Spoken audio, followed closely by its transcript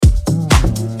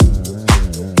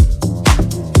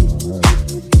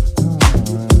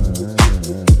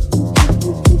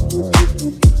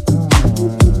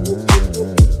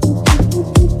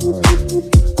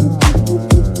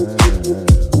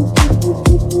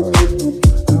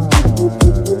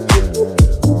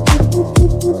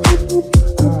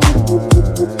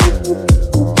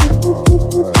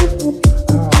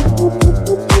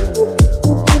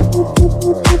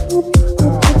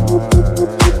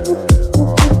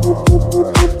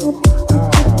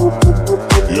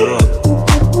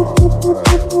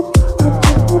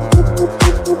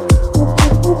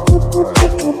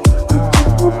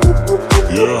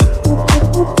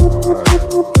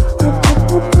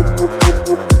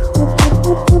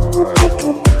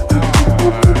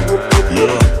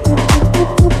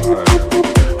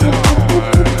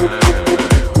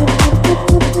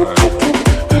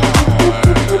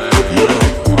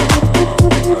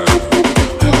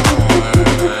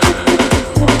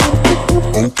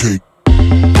Okay.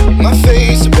 My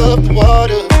face above the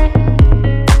water.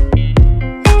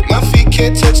 My feet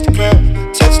can't touch the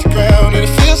ground, and it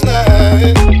feels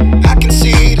like I can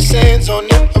see the sands on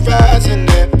the horizon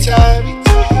every time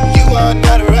you are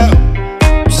not around.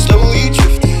 I'm slowly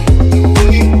drifting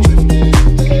away,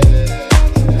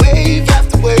 wave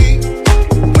after wave,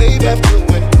 wave after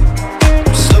wave.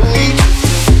 I'm slowly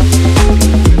drifting,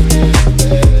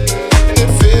 and it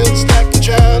feels like I'm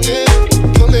drowning,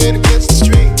 pulling against the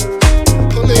stream,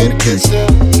 pulling against the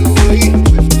wave.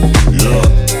 Yeah.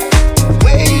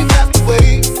 Wave after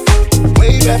wave,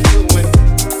 wave after wave.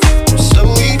 I'm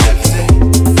slowly drifting.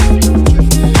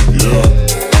 Yeah.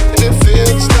 And it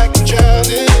feels like I'm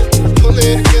drowning,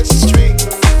 pulling against the stream,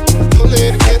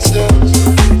 pulling against us.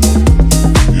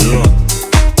 Yeah.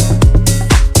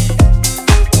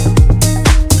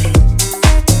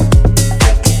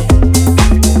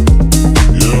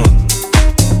 Yeah.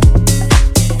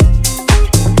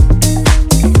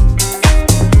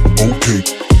 Okay.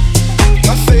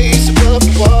 My face above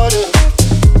the water.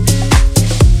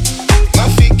 My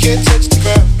feet can't touch the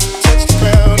ground,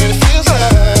 and it feels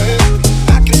like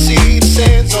I can see the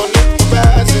sands on the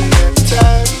horizon every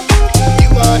time you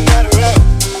are not around.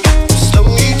 I'm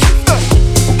slowly drifting.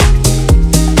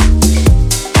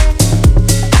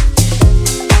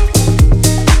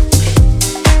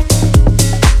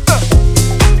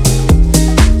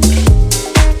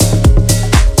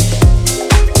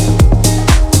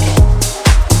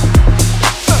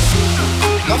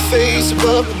 My face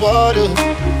above the water.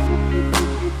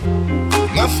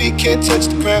 My feet can't touch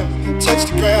the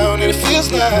ground, and it feels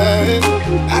like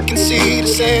I can see the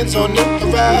sands on the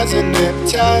horizon every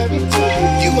time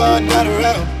you are not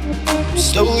around. I'm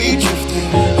slowly drifting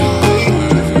away,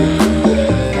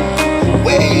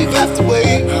 wave after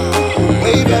wave,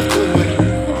 wave after wave.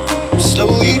 I'm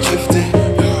slowly drifting,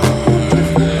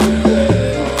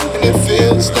 and it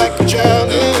feels like I'm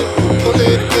drowning,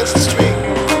 pulling against the stream,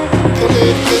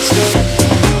 pulling against the.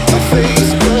 My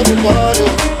face above the water.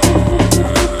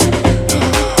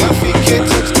 My feet can't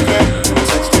touch the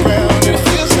ground, and it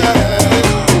feels like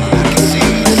I can see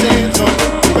the sands on the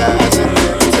horizon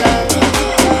every time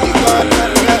you are not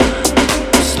around.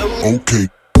 Slowly. Okay.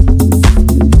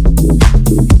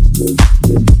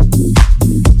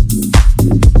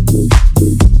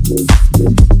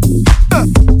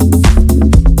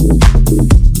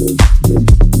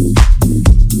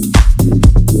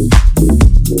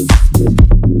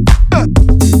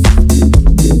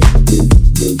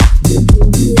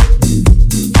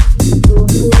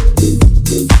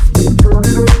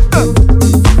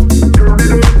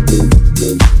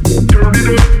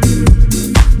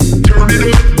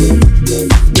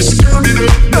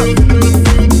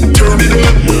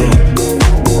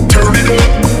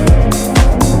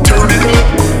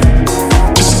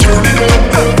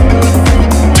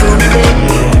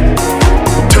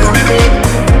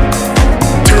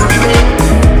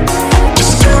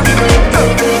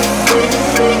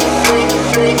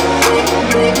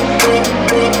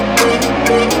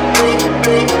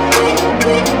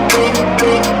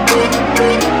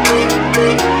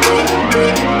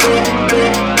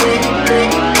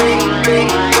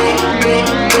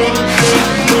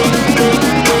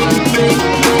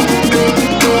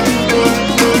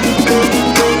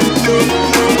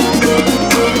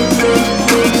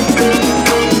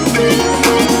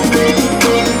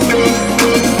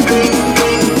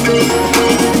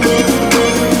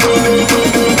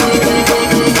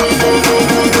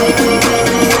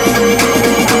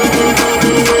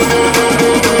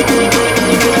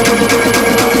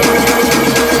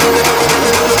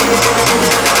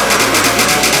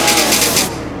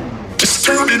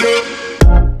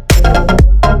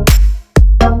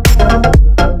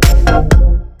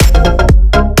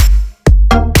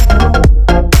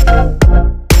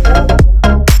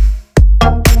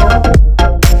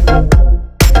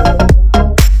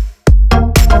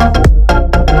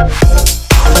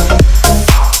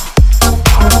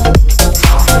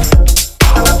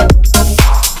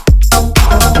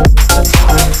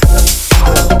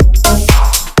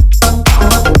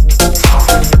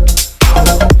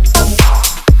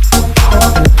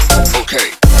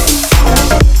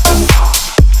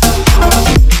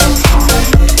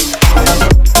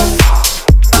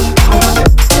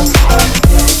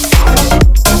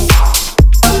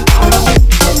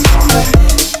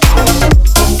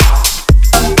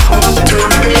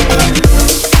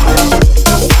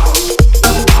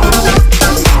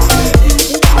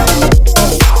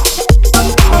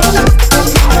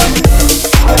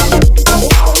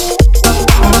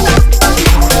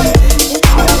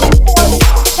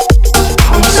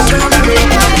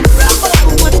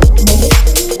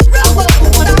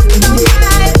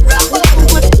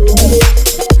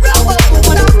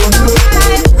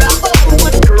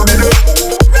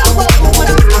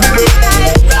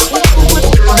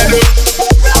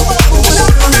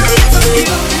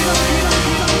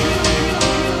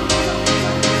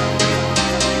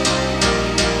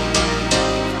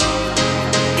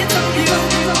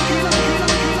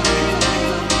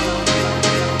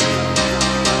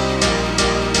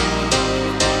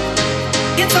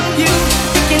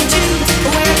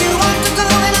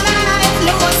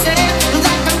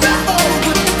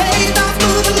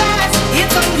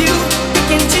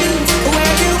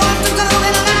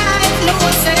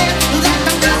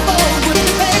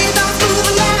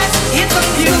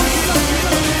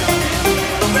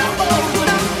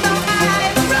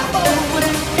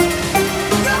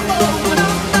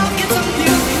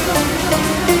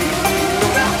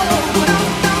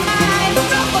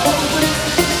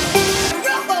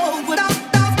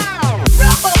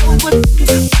 Rumble.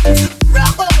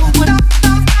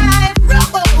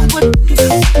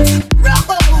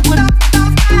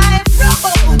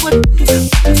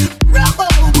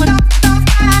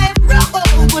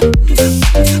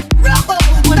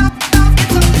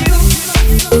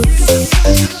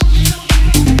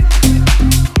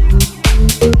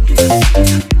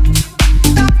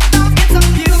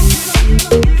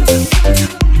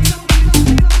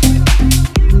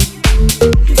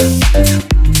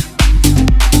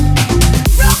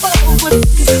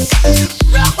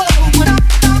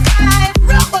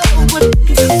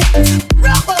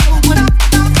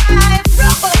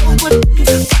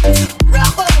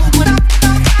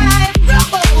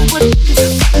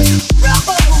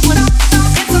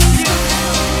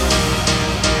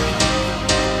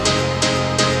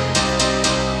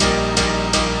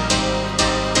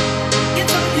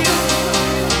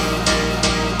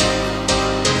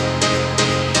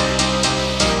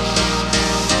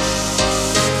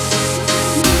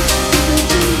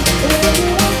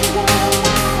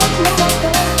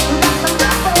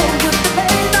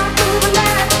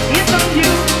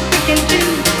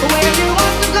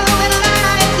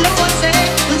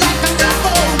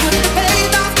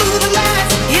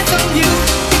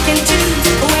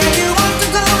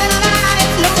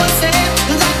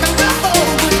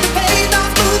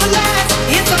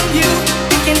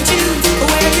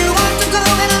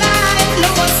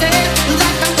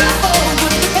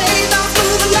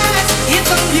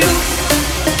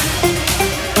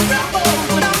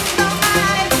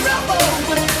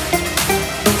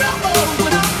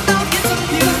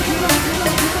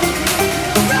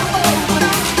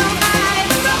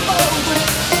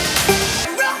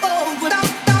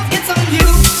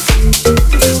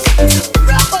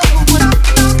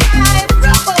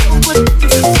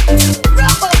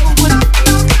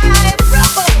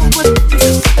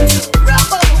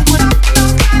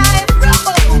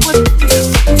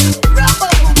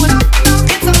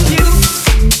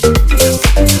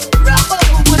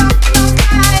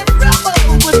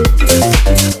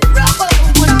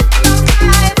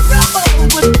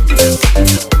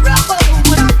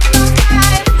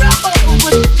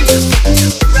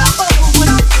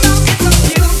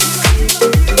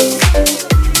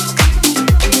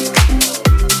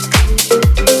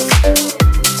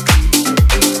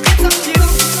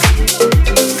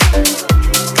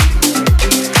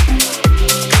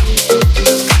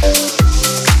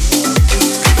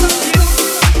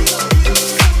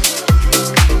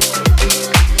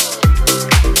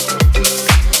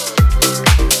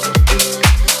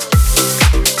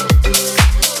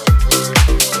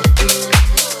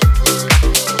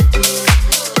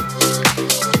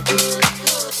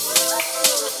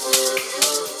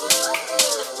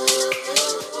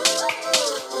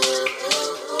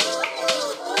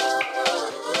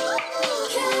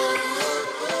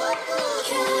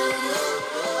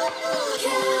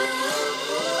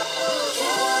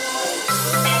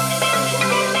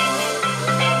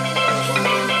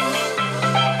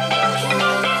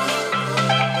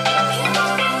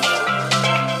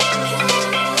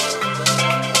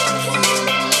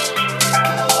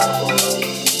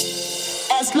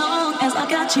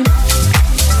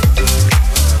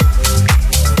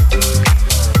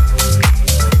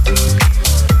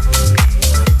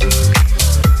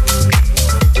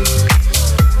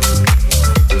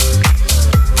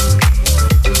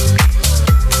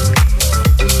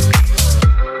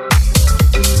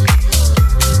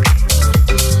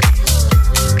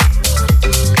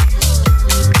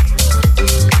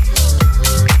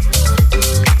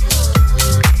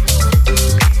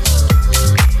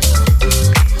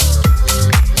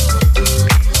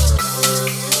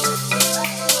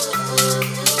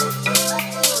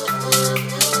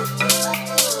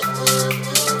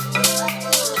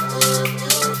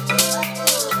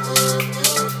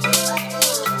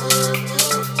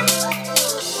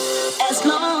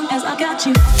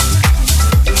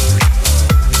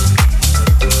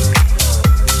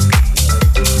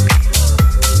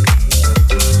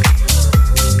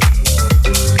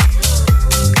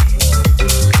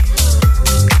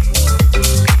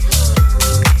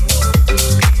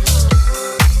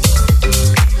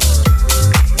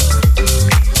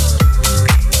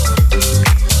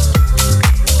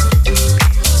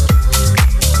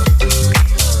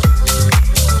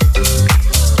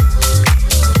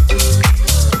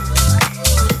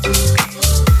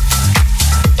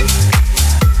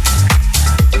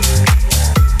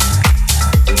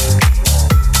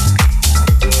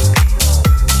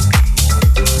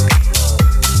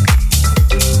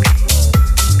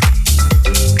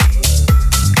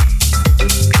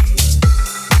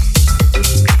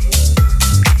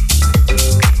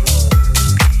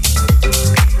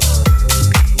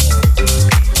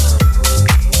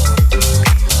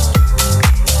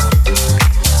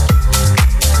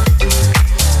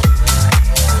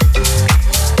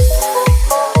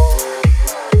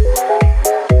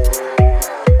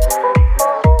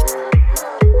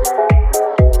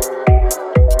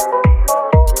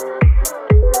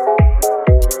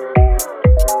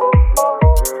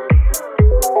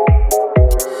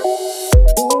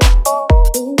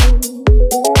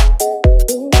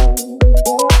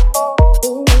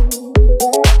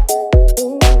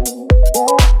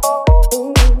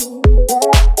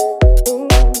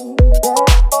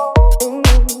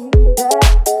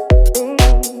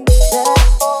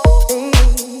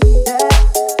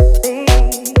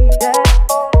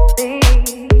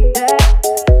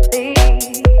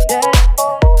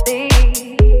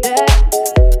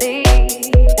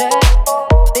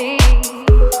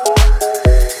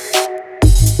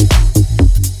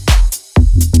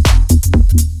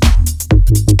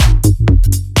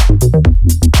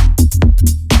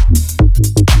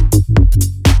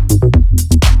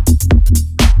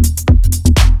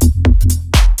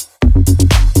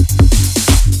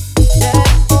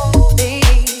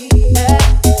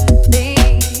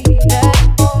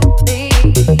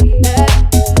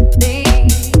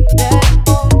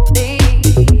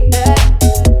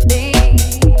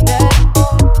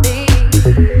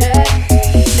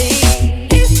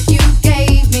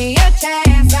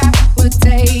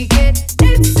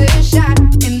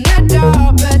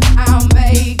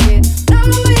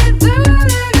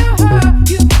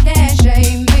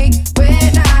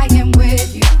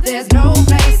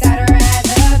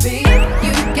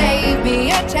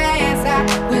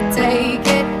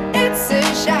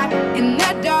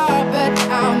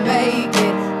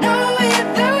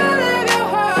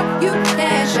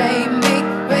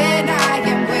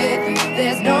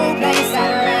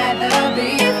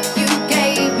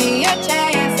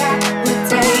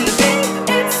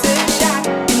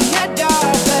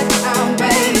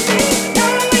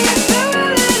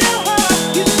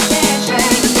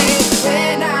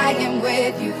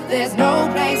 with you. There's no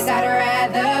place I'd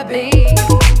rather be.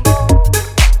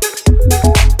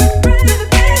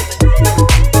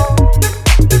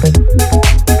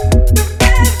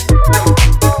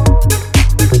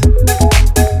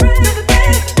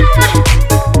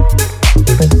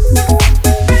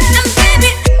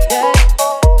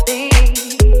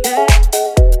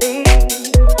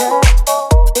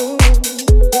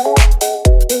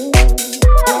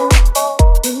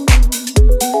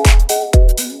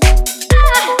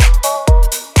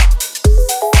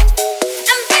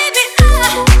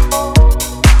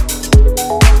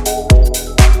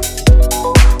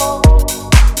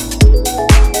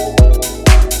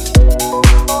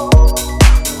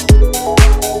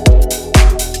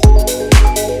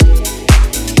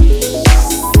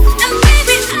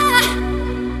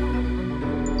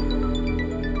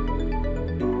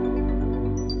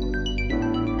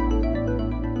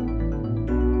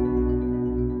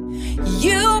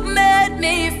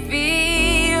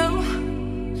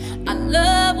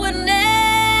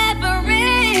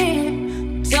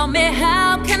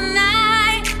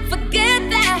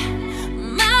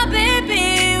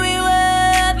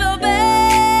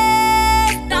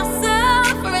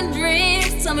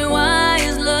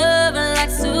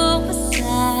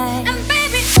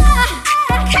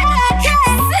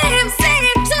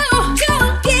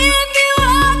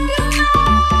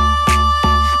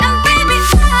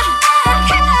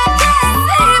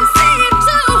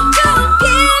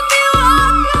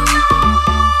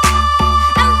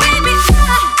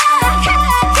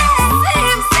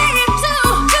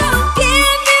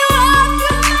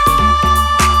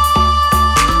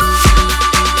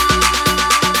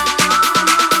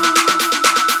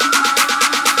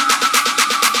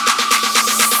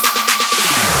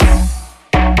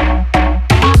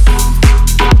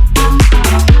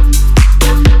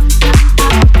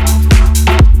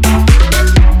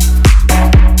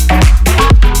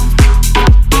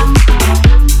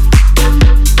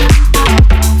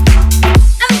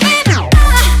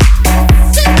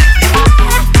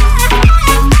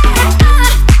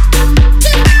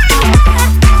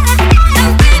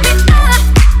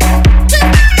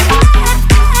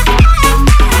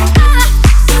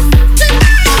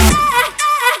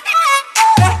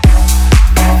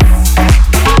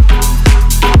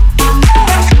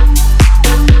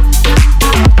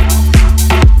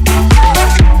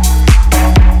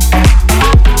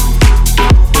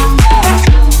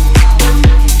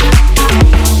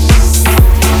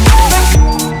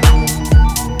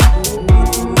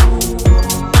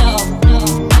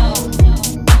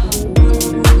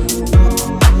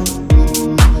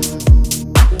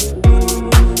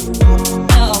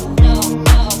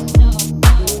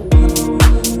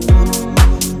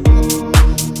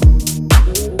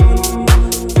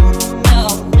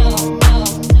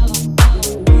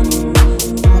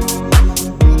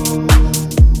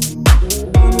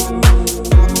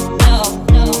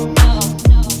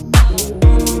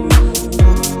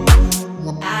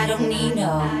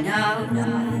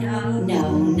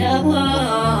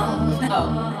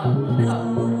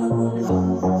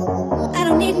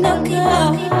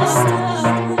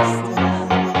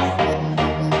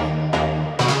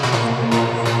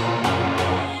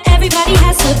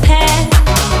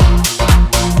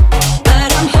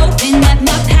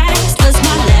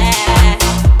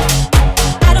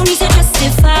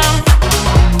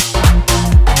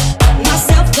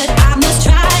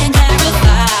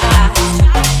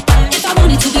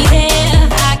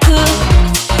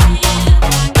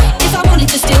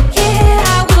 Still,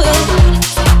 yeah, I would.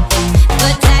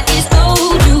 But that is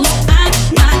old news. I'm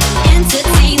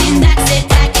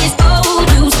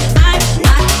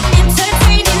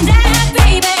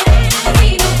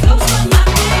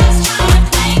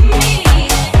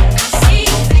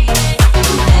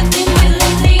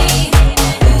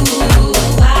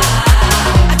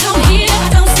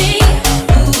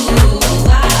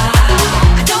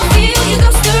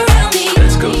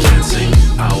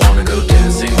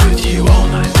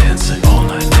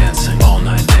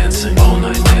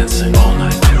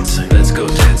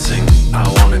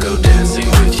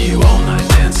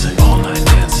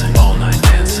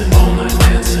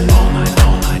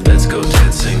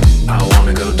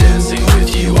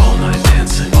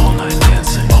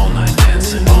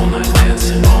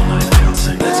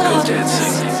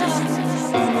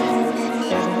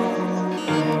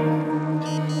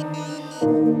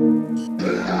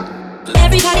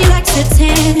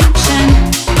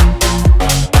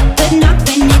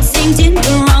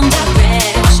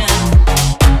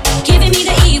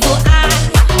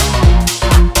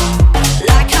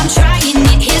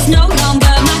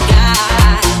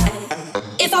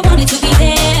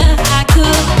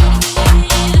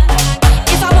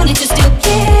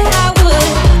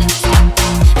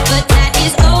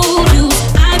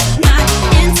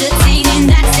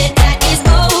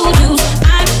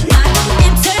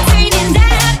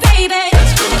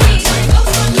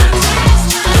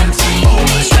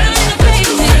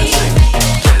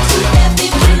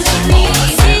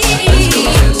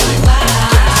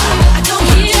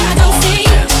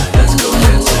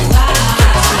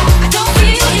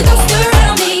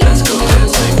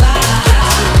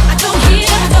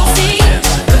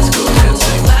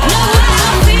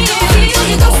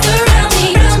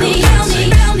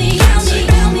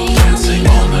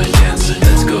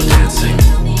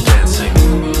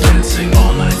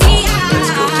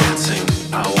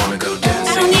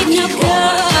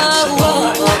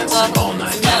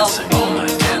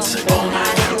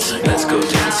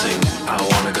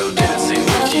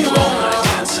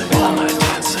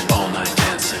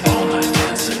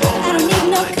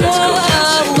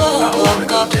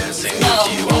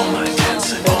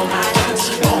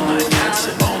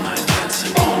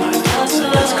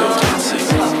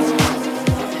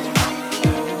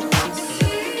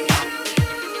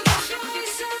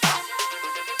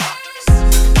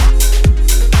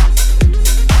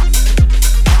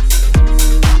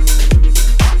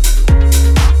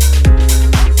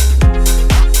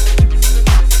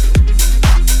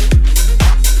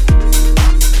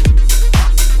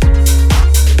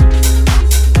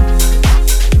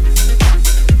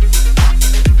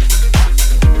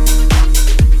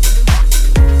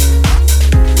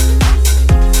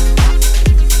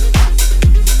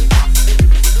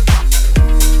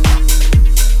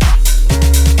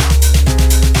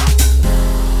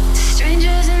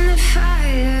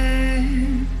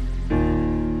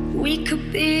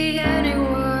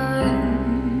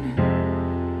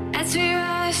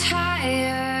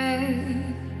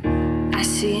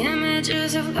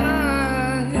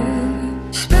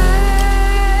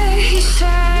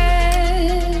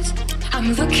Spaces, I'm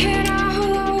looking all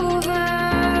over.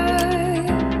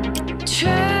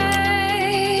 Traces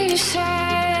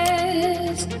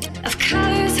of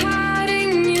colors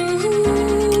hiding you.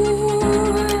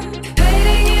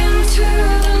 Fading into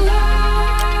the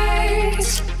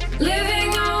lights,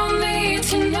 living only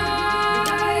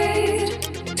tonight.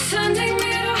 Sending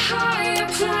me to higher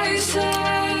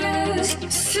places,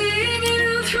 seeing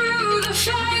you through the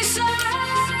faces.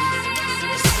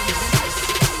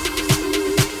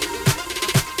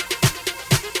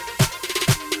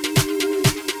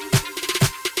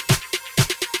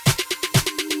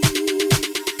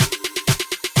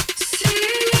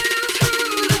 Seeing you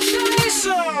through the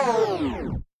faces.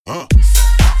 Huh?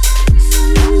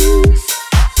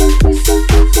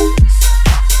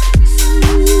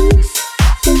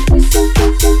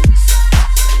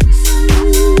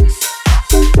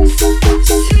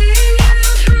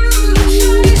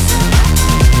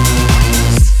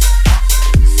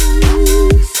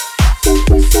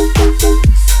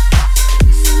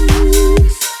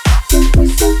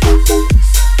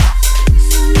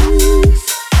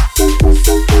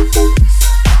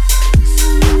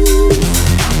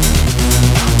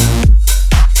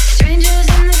 Strangers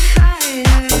in the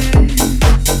fire,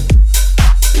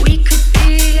 we could be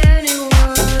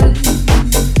anyone.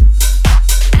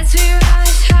 As we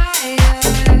rise higher,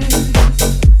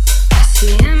 I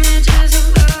see images of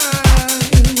us.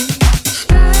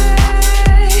 Spaces,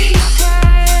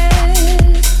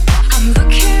 I'm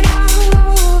looking all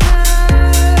over.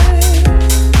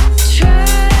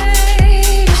 Traces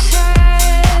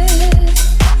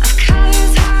of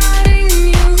colors hiding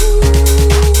you.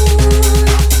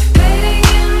 Fading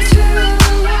into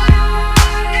the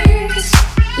lights,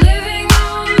 living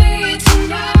only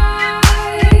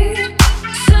tonight.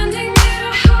 Sending me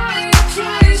to higher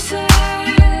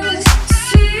places,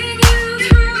 seeing you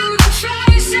through the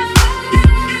faces.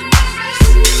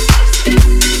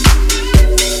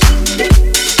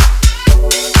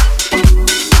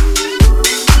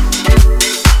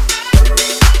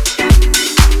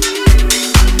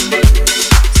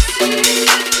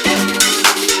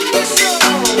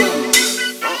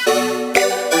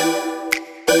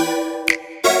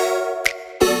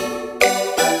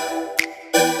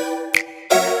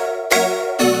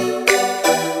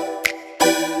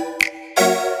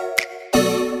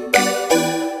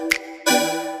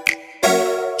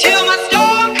 Till my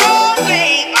stone cold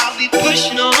wave, I'll be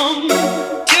pushing on.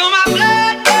 Till my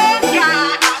blood goes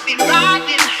dry, I'll be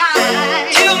riding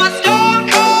high. Till my stone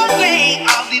cold wave,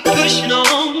 I'll be pushing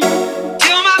on.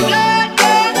 Till my blood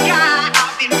goes dry,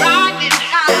 I'll be riding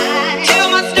high. Till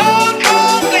my stone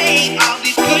cold wave, I'll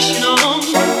be pushing on.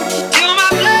 Till my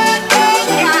blood goes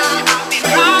dry, I'll be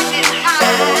riding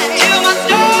high. Till my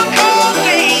stone cold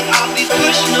wave, I'll be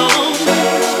pushing on.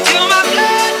 Till my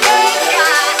blood goes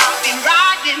dry, I'll be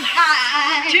riding high.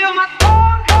 Till my stone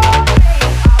cold wave,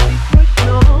 I'll be pushing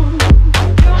on.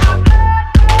 Till my blood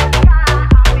goes dry,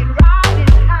 I'll be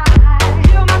riding high.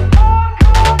 Till my stone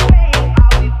cold wave,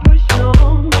 I'll be pushing on. Till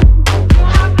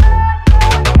my blood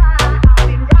goes dry, I'll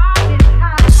be riding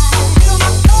high. Till my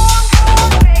stone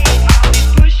cold wave, I'll be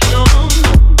pushing on.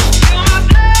 Till my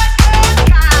blood goes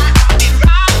dry, I'll be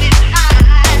riding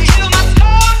high. Till my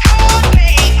stone cold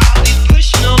wave, I'll be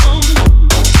pushing on.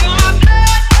 Till my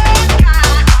blood goes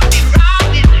dry, I'll be riding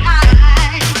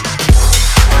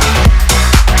high.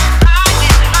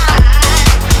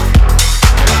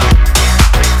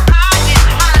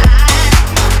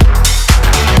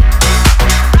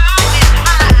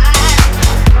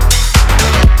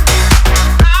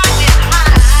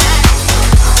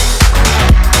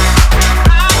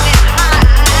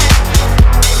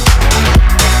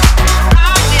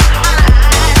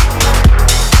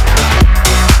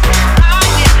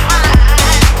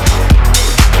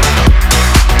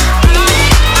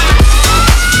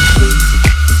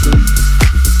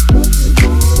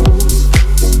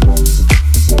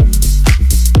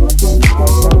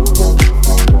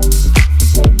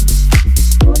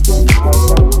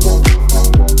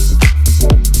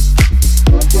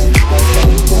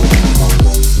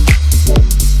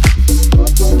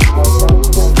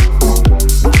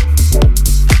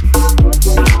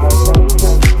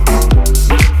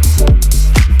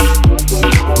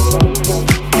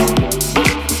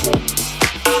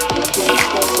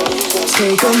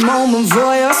 Take a moment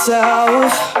for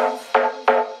yourself.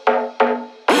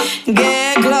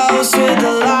 Get close with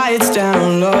the lights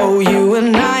down low. You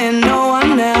and I and no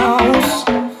one else.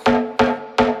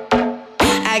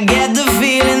 I get the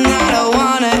feeling that I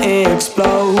wanna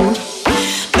explode.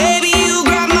 Baby, you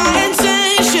grab my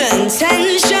attention.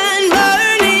 Tension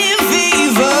burning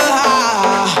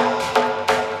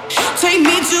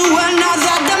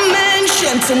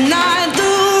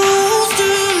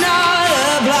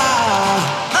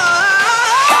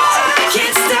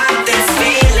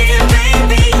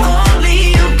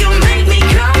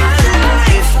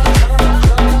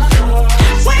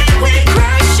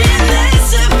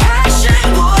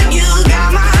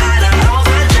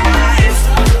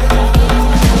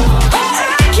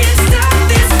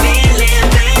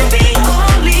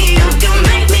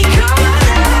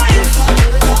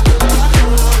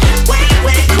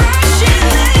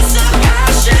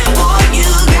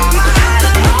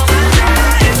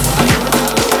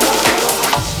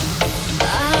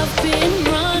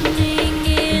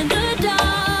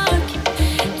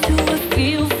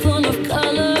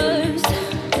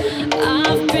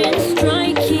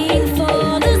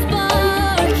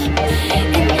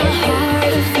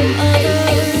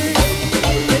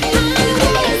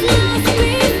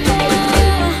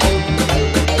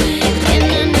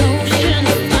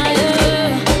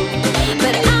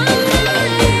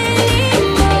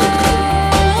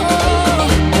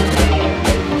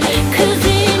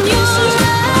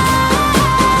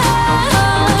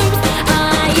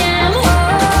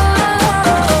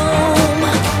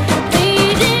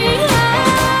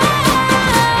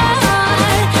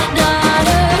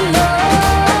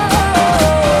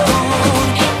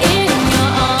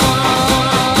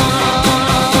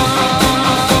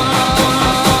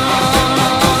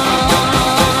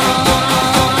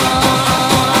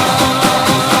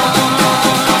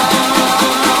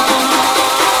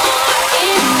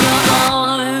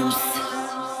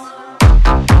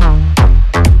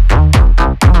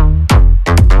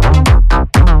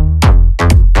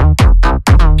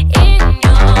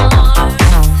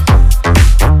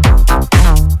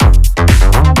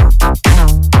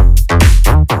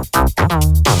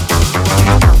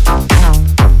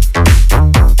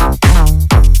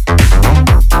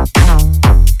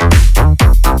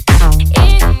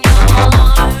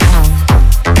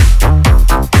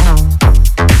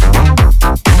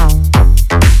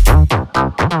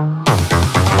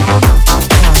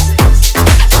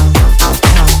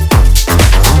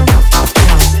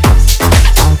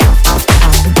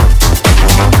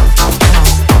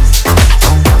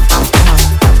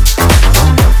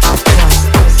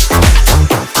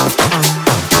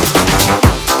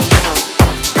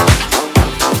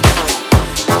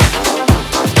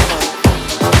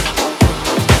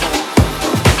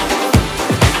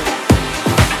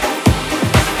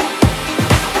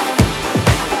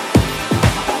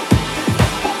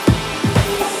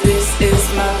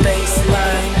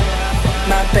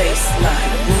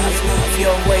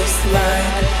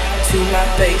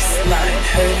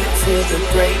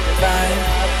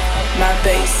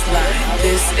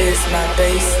is my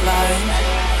bassline,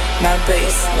 my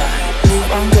bassline.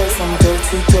 Move on, go from door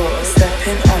to door,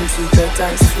 stepping onto the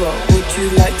dance floor. Would you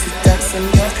like to dance on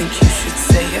your? Think you should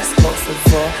say yes, por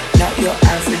favor. Not your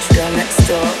average girl next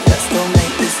door. Let's go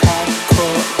make this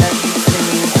hardcore. Everything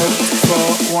you hoped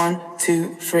for. 1,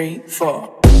 2, 3,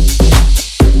 4.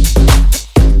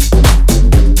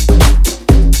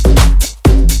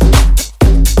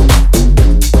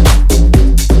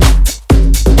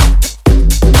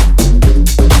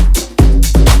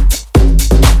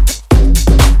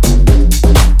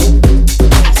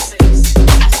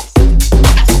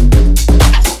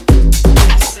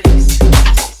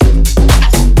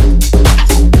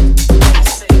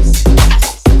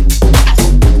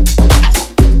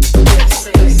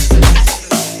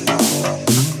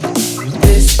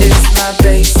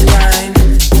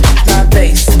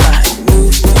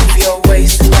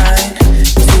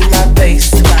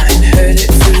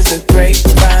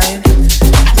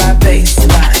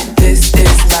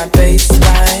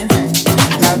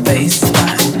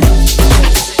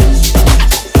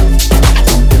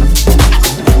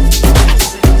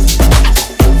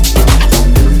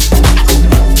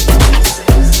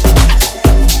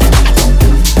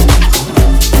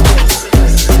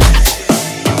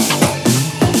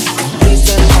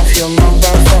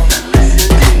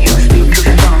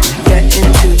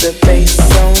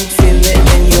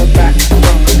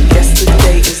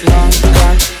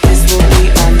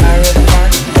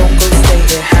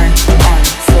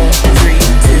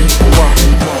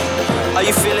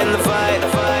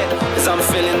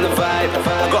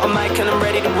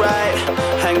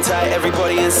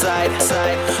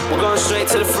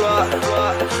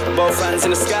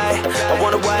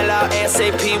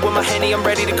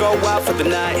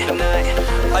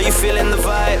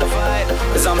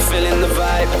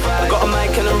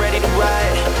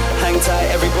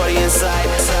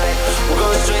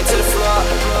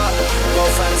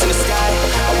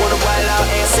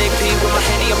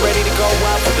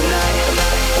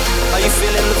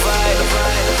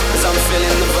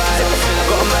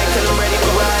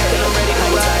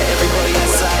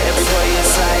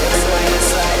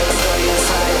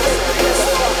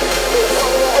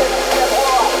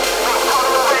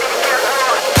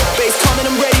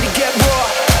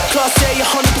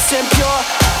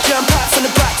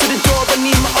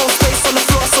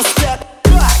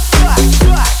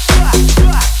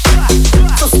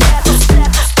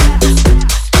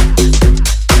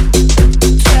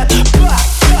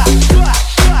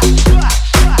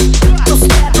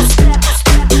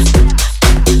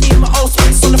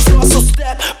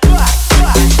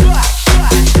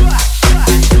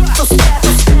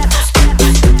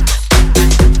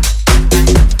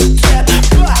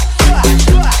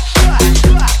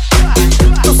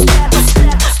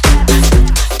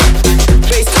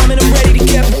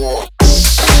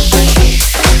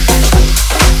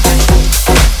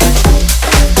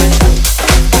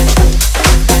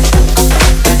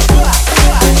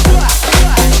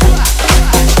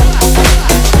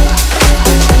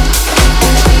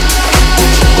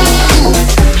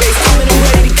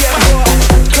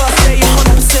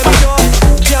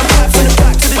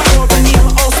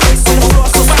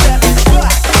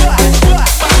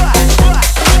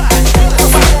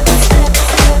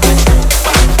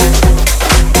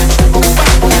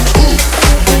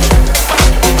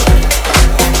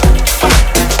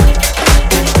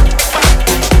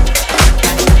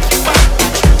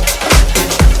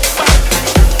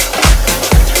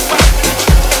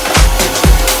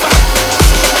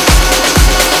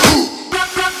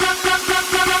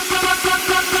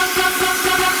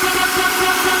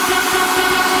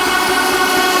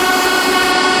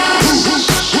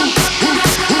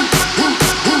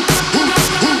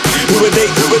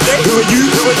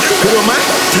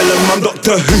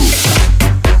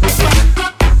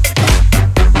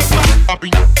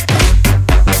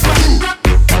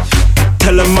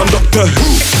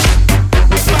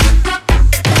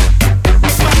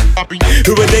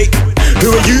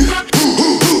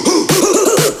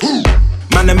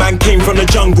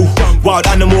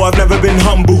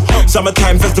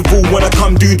 Summertime festival when I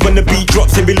come, dude. When the beat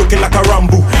drops, it be looking like a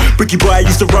rumble. Bricky boy, I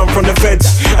used to run from the feds,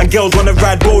 and girls wanna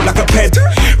ride road like a ped.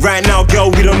 Right now,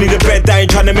 girl, we don't need a bed. I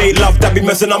ain't tryna make love, that be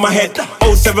messing up my head.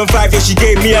 075, yeah, she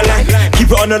gave me a line.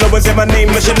 Keep it on the low and say my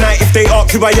name, Measure Night. If they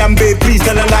ask who I am, babe, please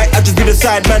tell a lie. I just be the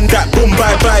side man that boom,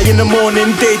 bye bye. In the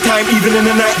morning, daytime, even in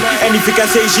the night. Anything I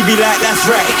say, she be like, that's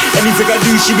right. Anything I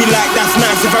do, she be like, that's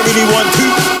nice. If I really want to,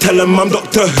 tell them I'm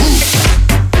Doctor Who.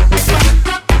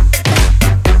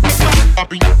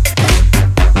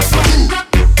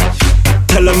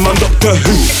 Tell them I'm Doctor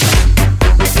Who.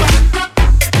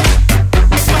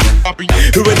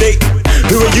 Who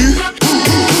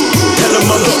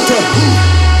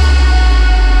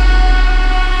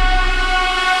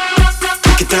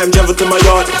Wicked time travel to my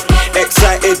yard.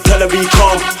 Excited, tell her be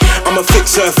calm. I'm a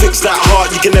fixer, fix that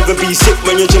heart. You can never be sick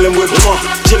when you're chilling with me.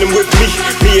 Chilling with me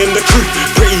and the crew.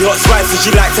 Pretty hot spice and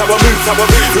she likes how I move.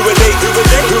 Who are they? Who are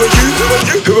they? Who are you? Who are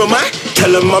you? Who am I?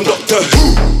 Tell them I'm Doctor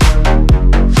Who.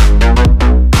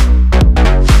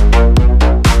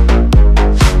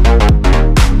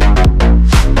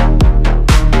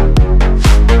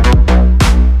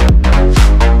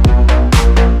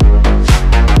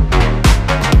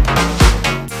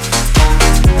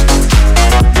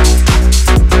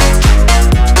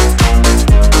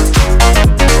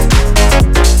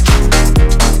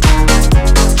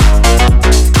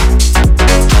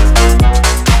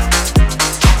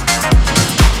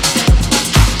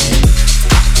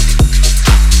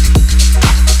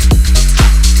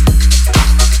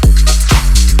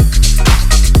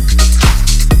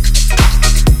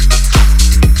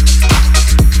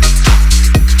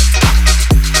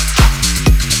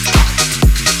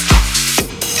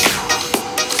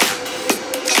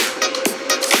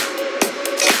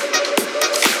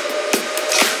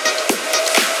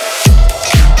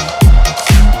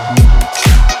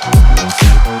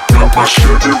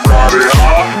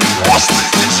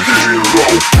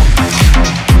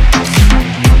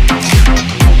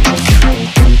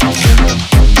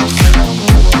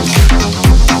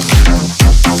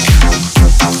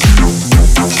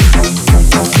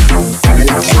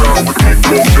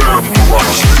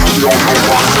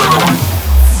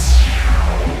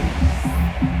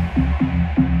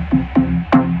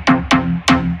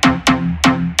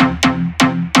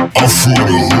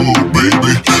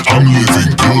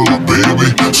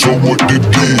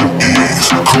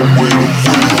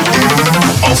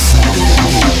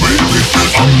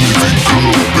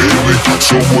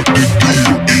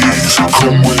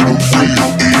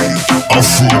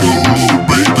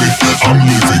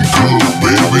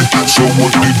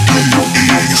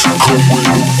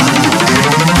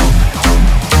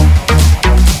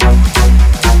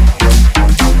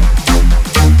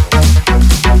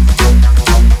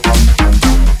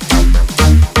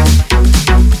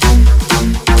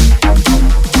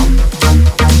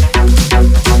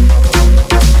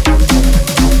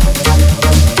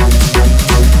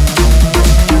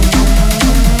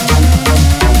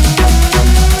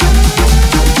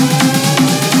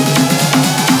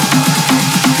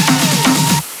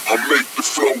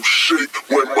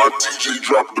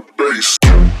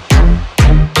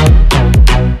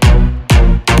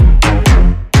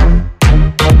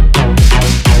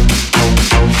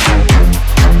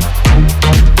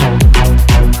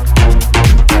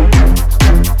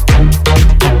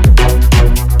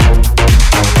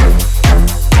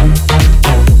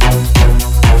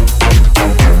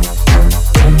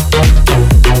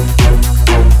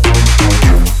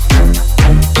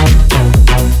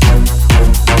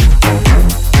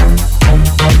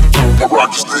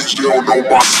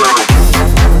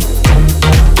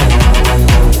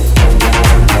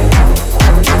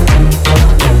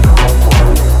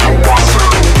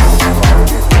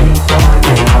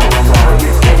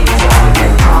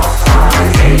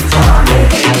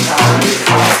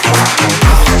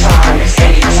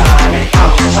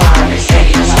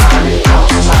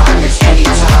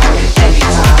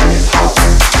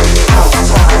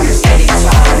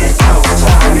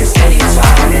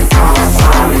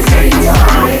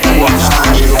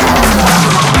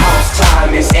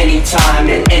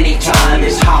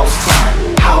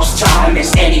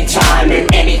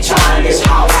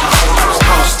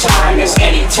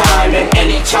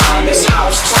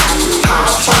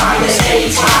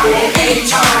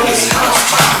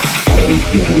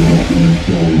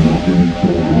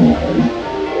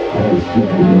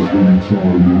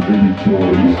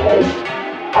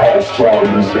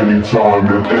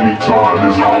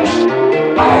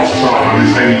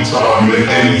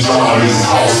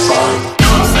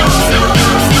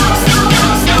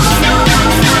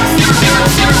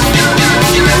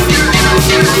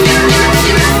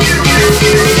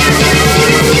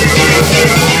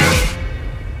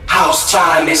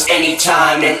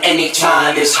 Anytime and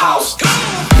anytime is house.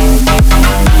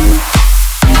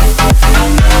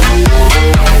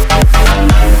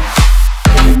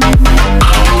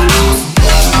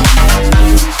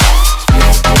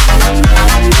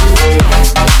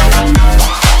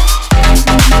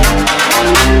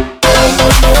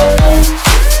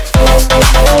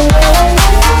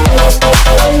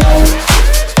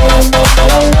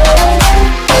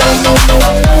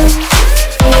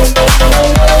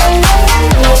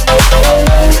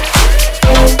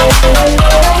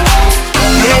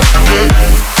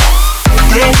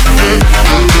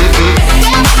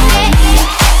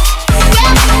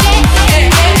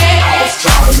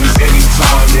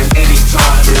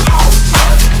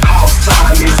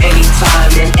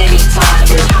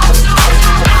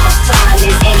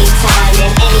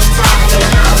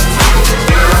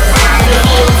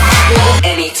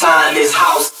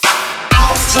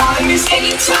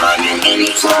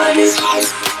 anytime is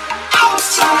house.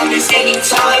 House time is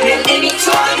anytime and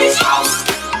anytime is house.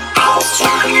 House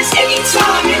time is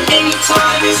anytime and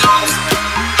anytime is house.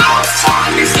 House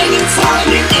time is anytime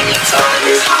and anytime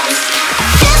is house.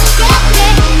 Just grab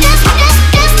it, just grab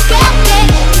it, just grab it,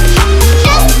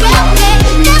 just grab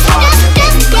it, just grab it,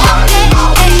 just grab it, just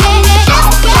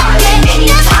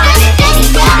grab it, just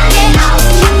grab it, just grab it,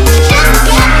 just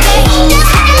grab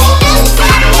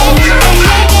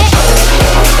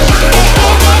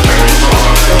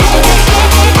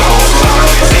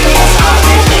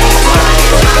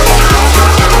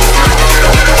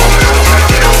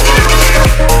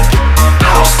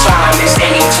House time is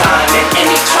anytime and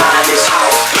anytime is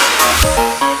house.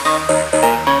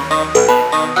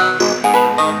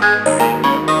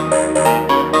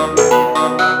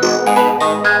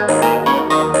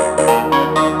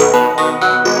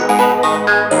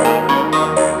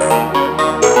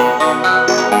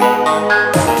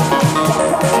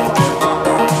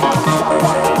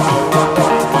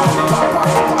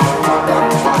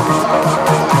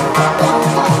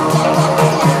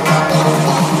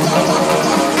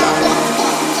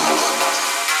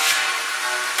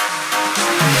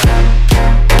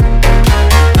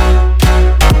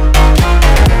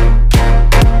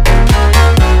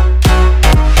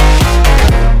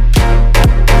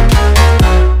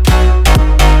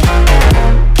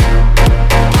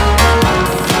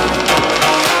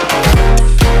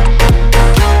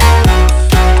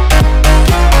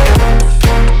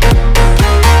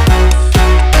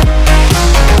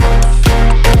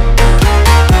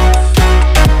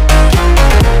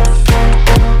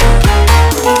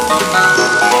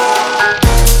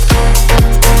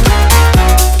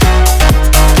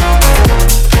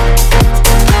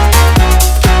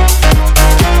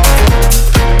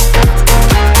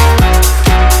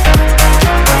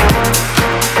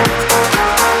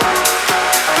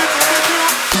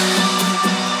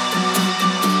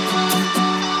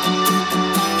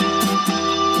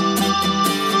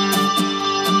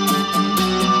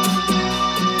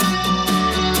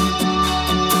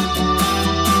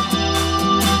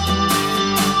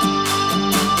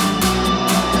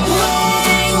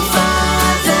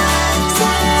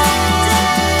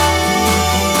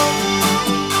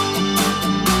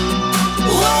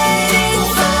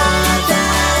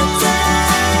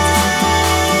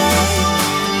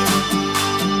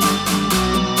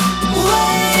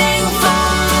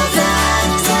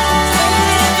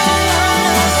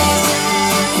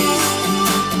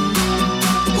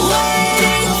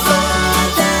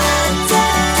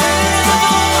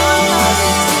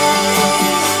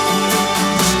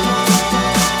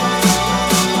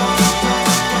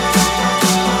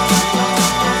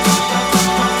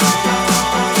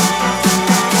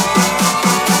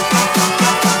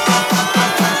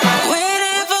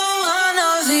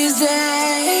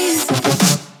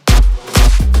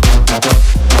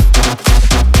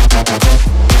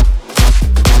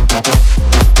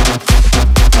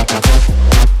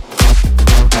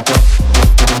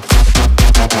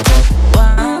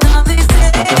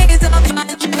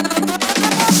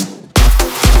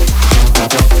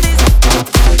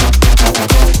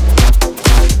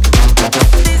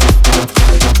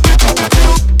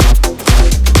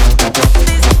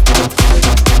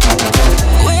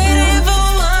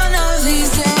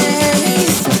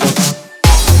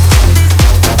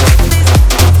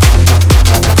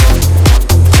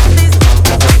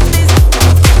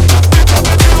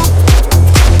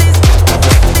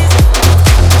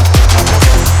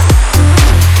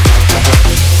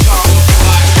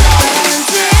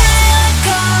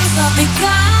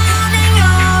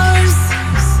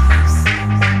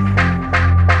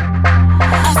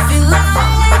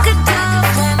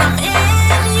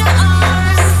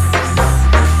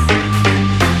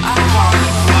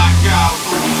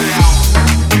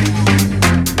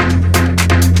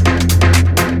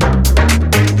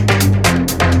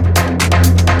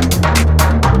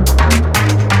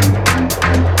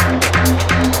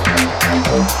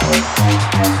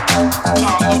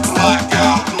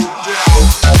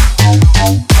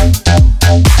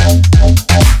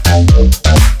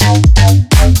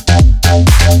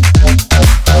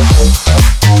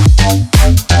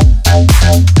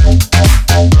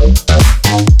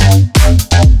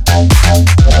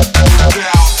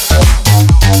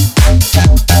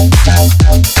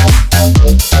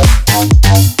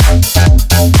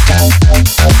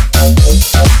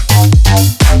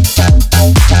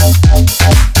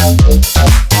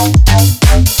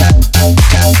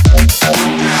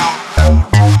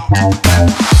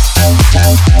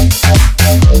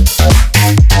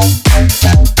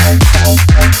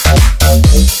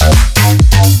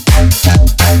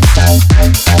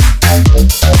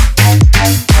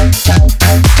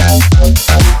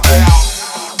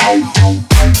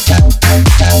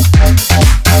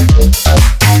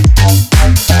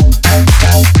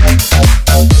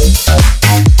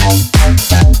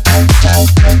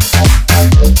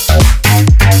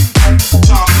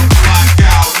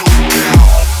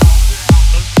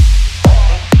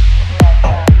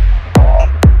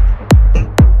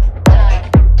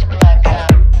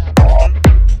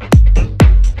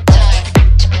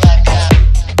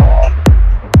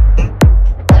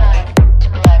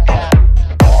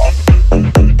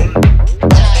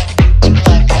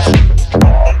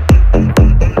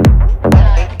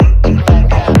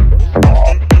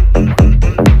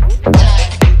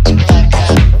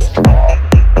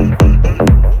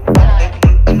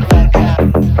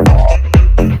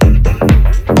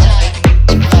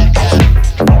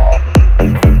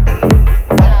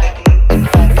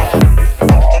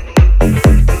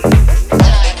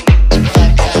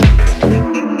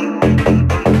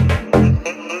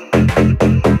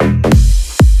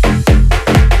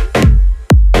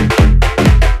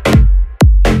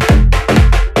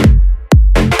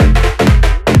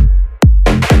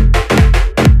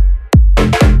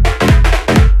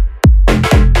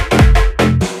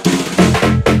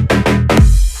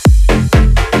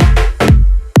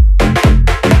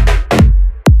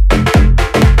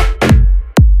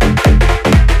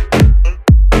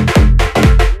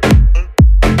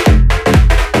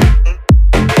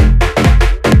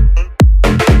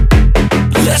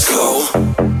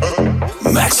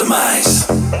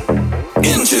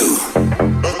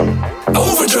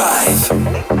 overdrive.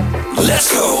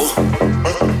 Let's go.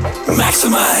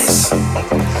 Maximize.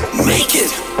 Make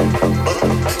it.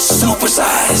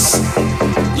 Supersize.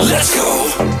 Let's go.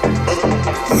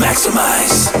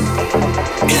 Maximize.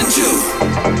 Into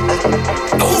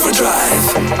overdrive.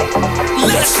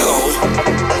 Let's go.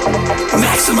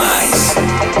 Maximize.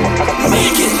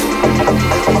 Make it.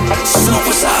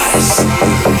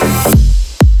 Supersize.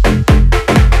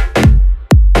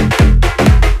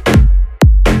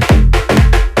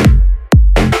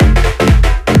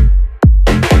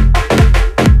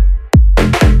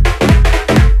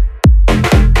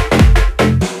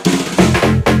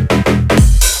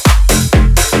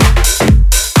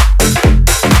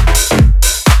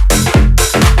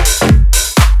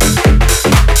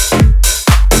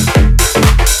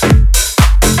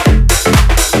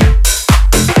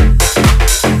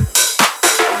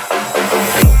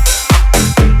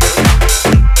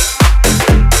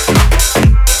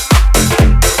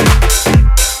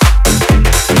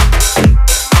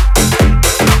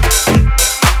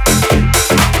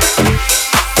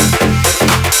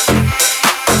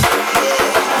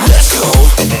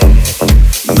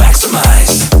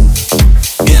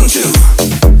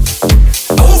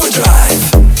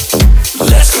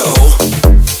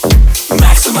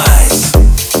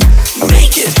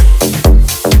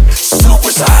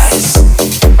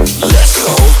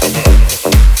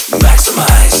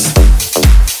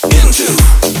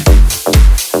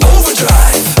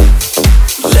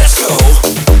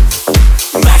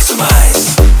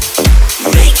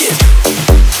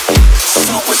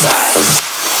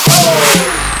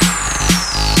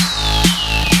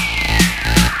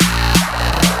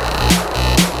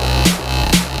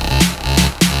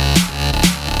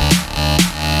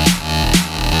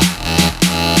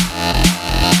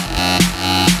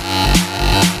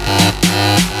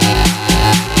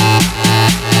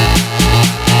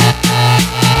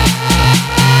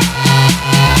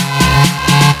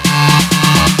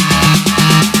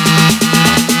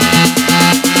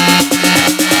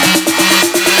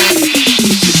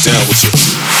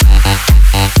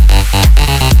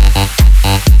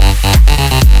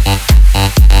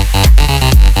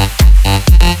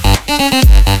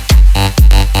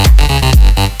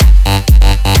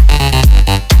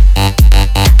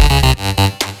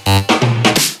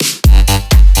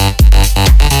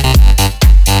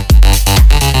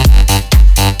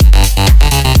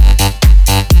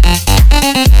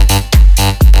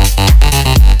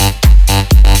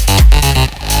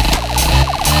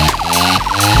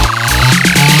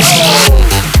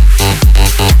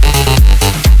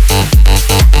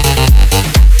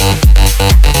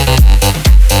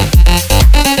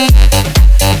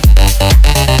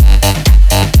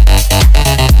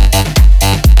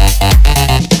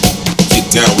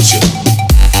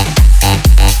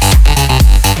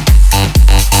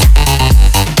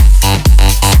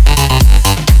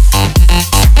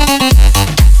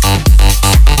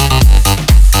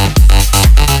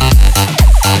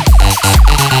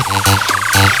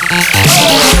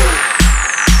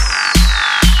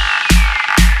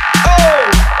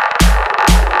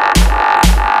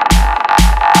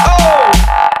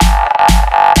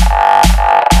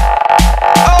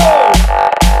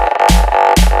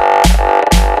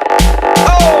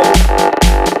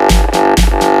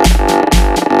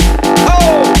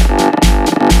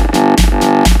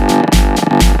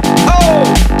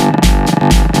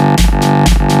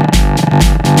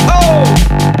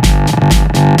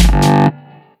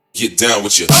 Get down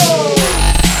with you.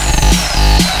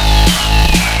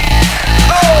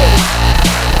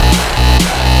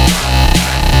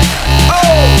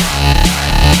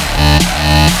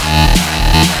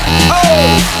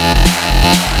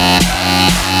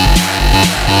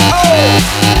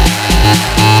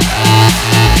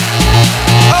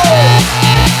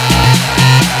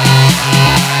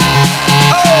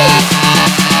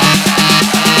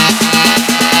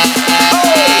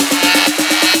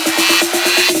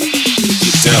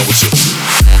 Down with you.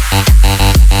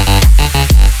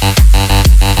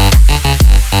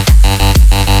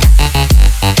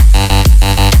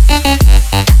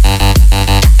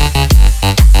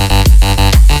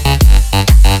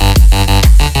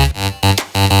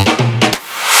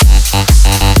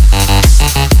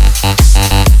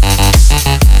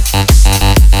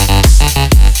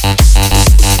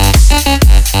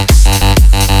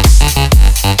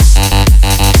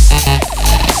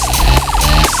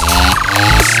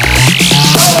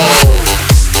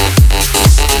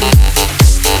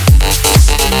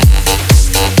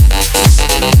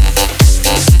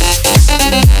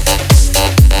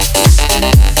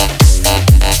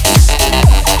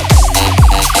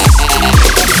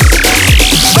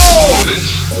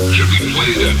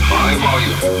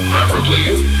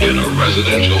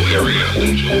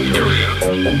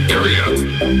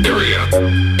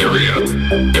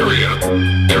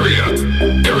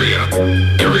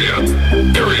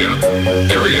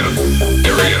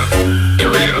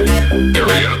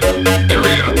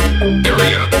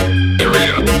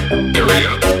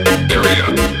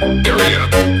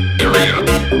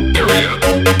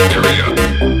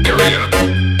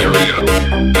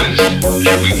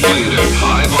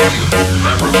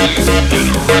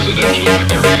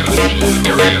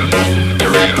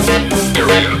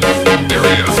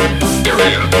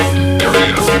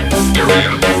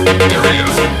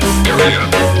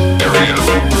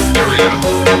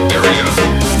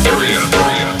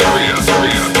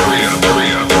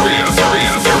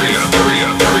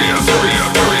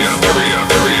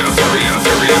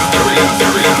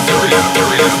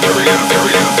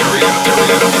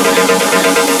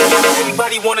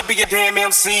 Anybody wanna be a damn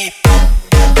MC?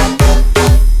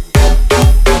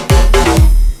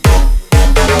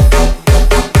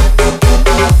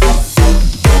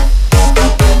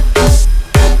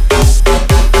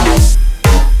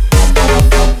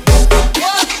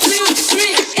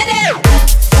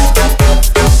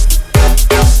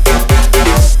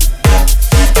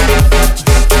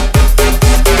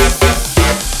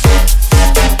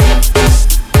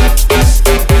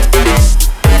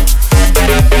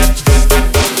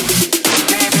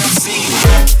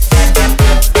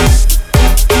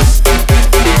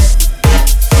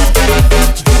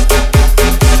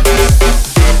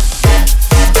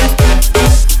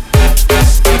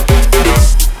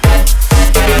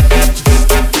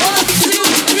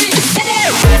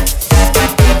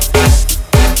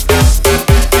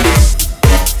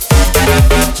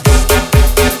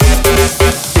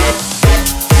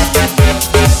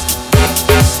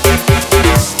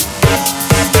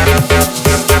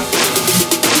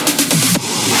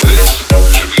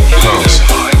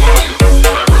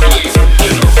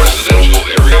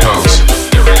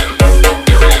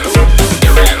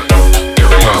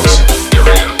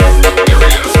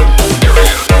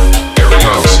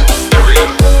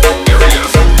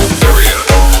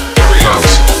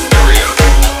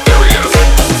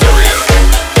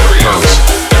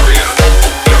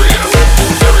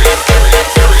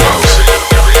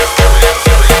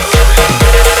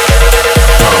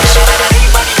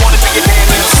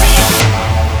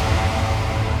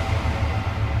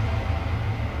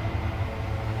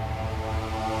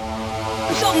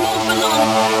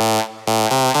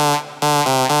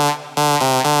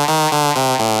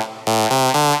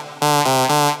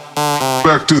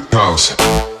 Back to the house.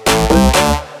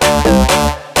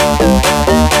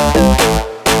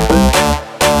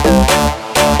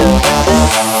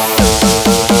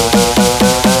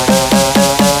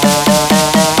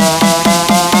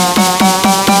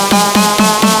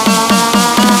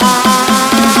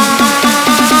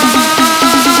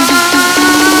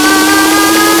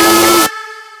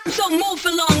 So move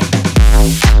along.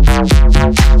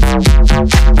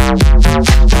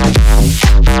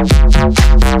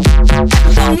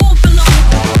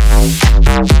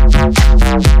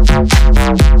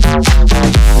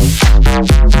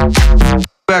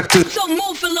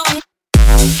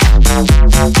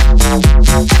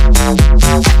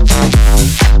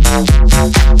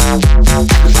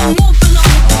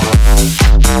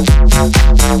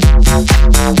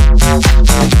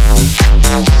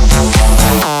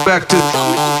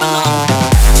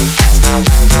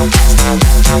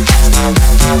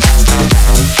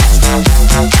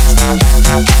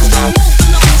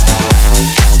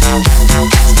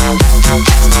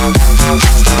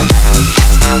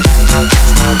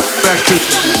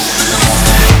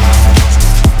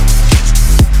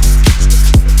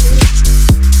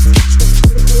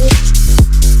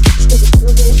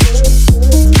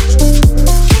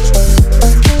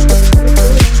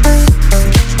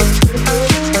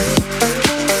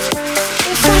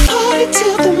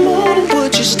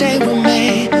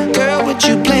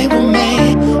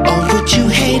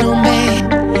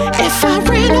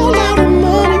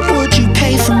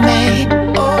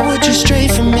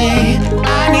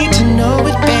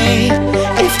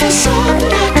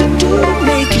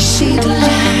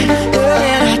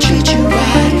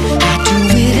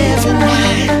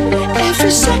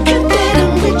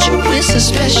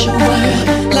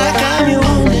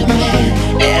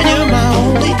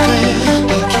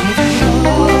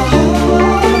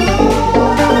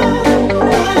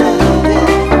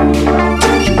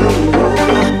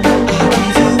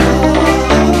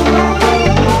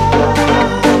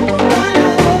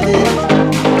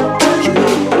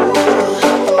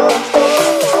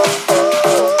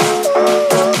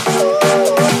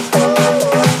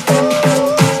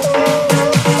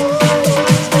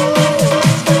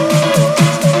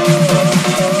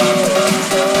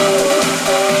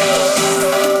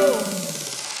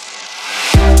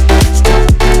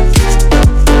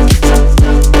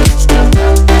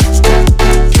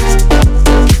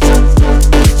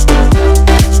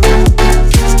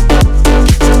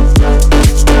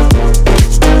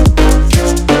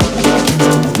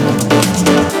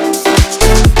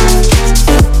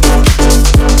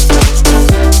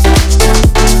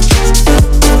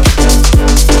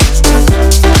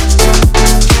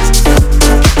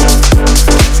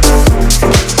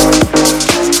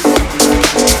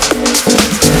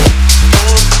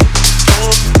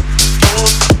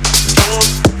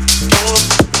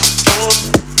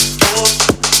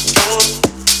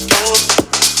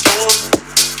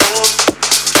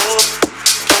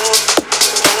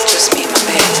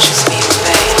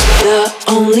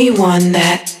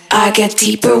 I get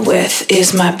deeper with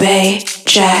is my bae,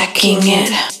 jacking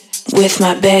it with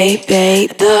my bae.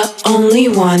 The only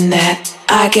one that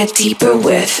I get deeper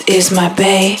with is my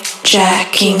bae,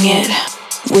 jacking it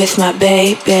with my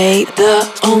bae. The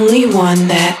only one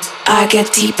that I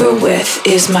get deeper with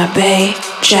is my bae,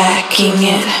 jacking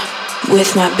it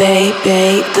with my bae.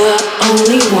 The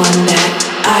only one that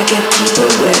I get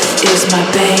deeper with is my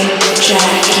bae,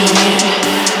 jacking it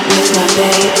with my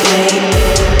bae.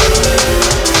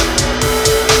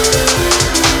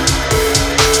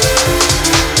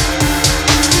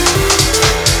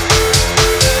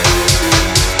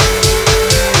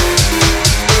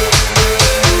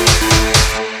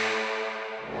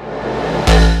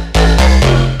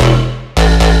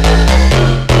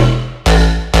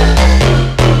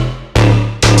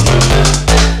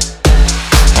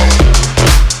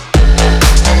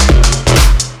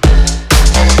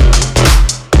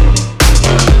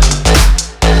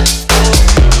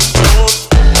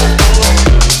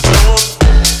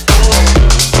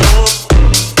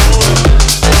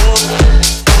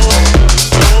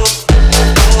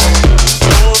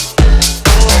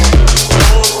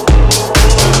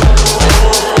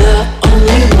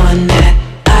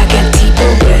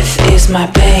 My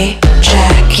bae,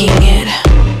 jacking it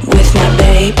with my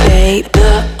bae.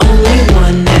 The only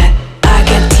one that I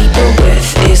get deeper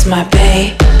with is my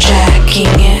bae,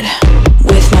 jacking it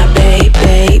with my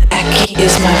bae. Aki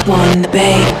is my one,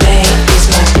 bae is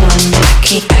my one.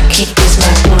 Aki is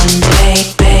my one, bae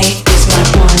is my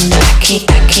one.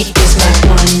 Aki is my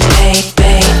one, bae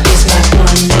is my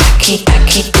one.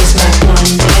 Aki is my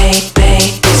one, bae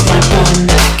is my one.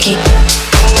 Aki.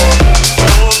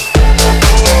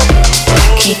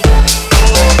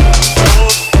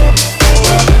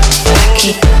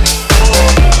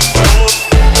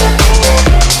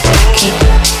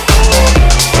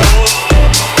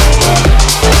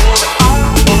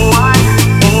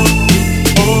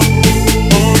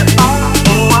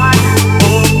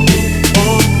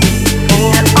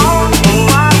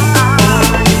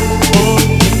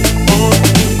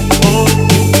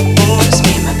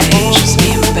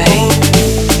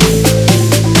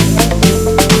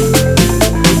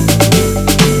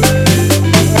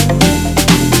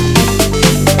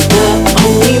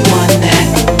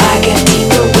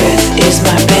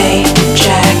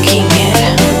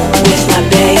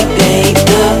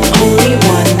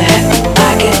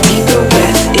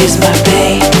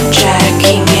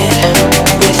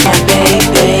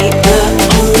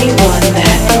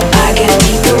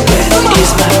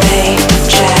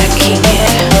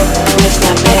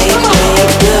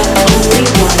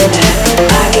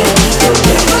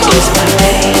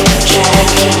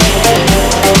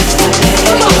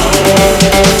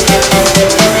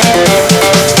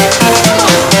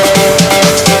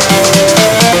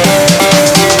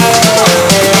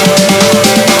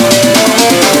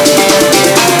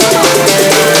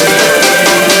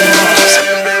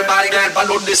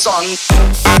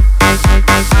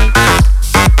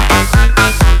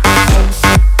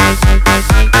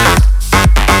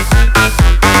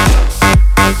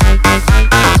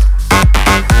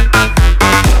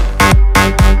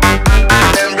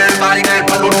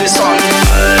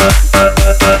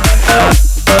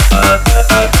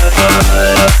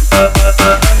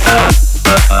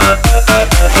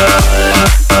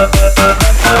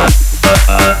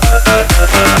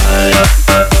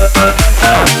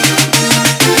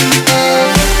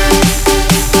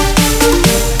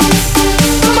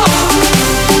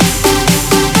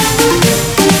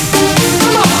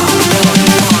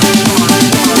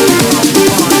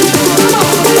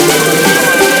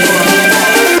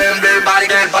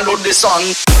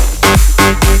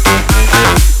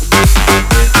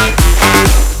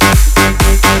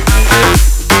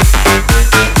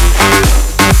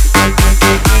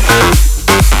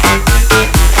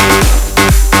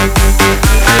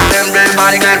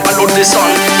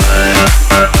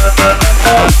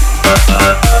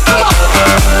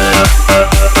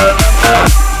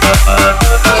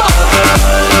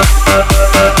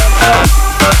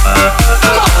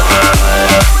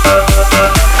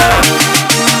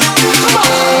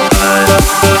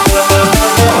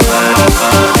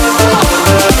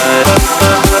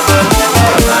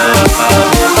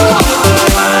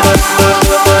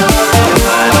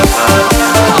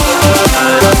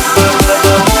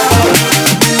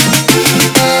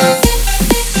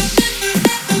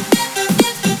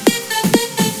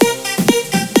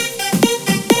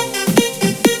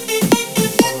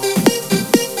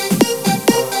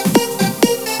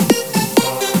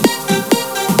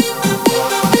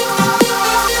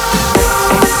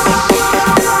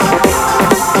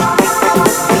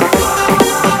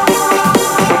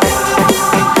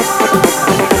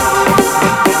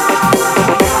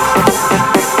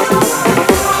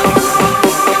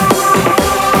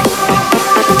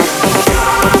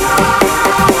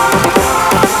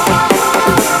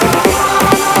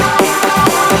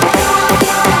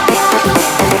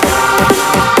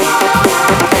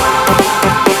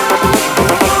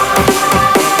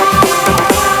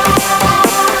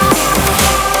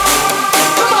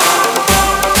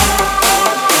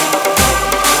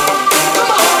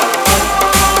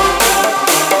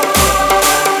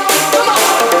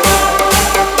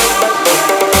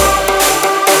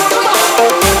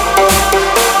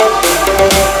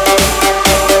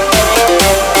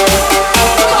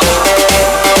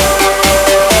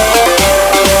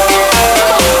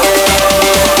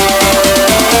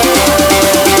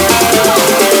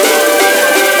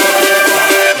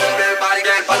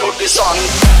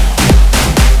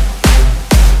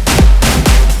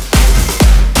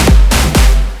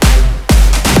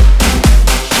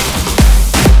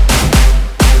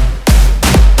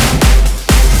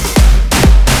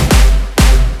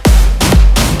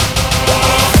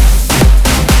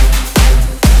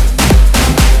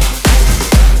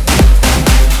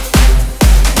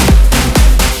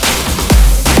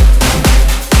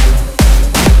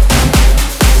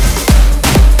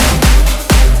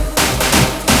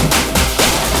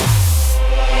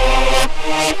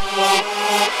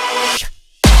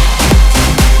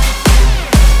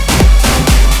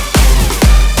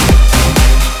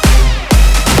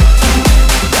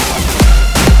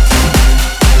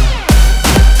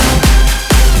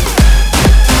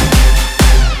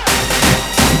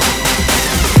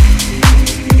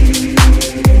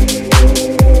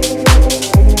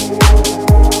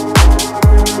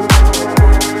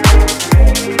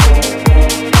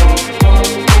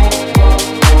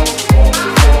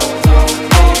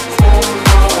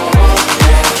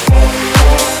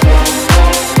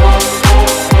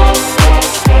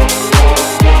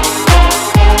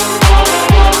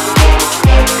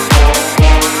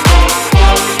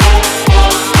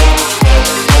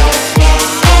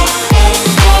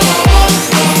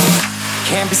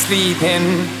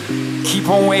 sleeping, keep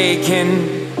on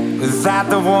waking without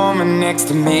the woman next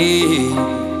to me.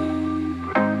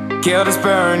 Guilt is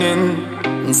burning,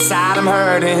 inside I'm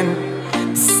hurting.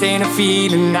 This ain't a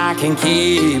feeling I can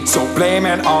keep, so blame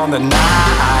it on the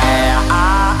night.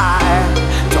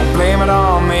 Don't blame it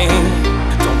on me,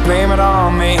 don't blame it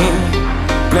on me.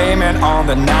 Blame it on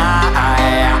the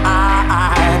night.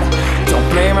 Don't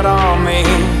blame it on me,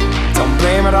 don't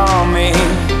blame it on me.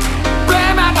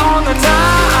 Blame it on the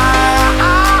night.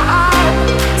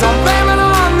 Don't blame it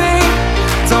on me,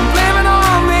 don't blame it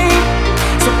on me.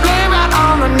 So blame it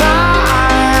on the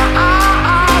night.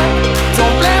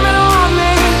 Don't blame it on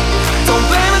me, don't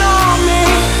blame it on me.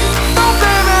 Don't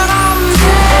blame it on me.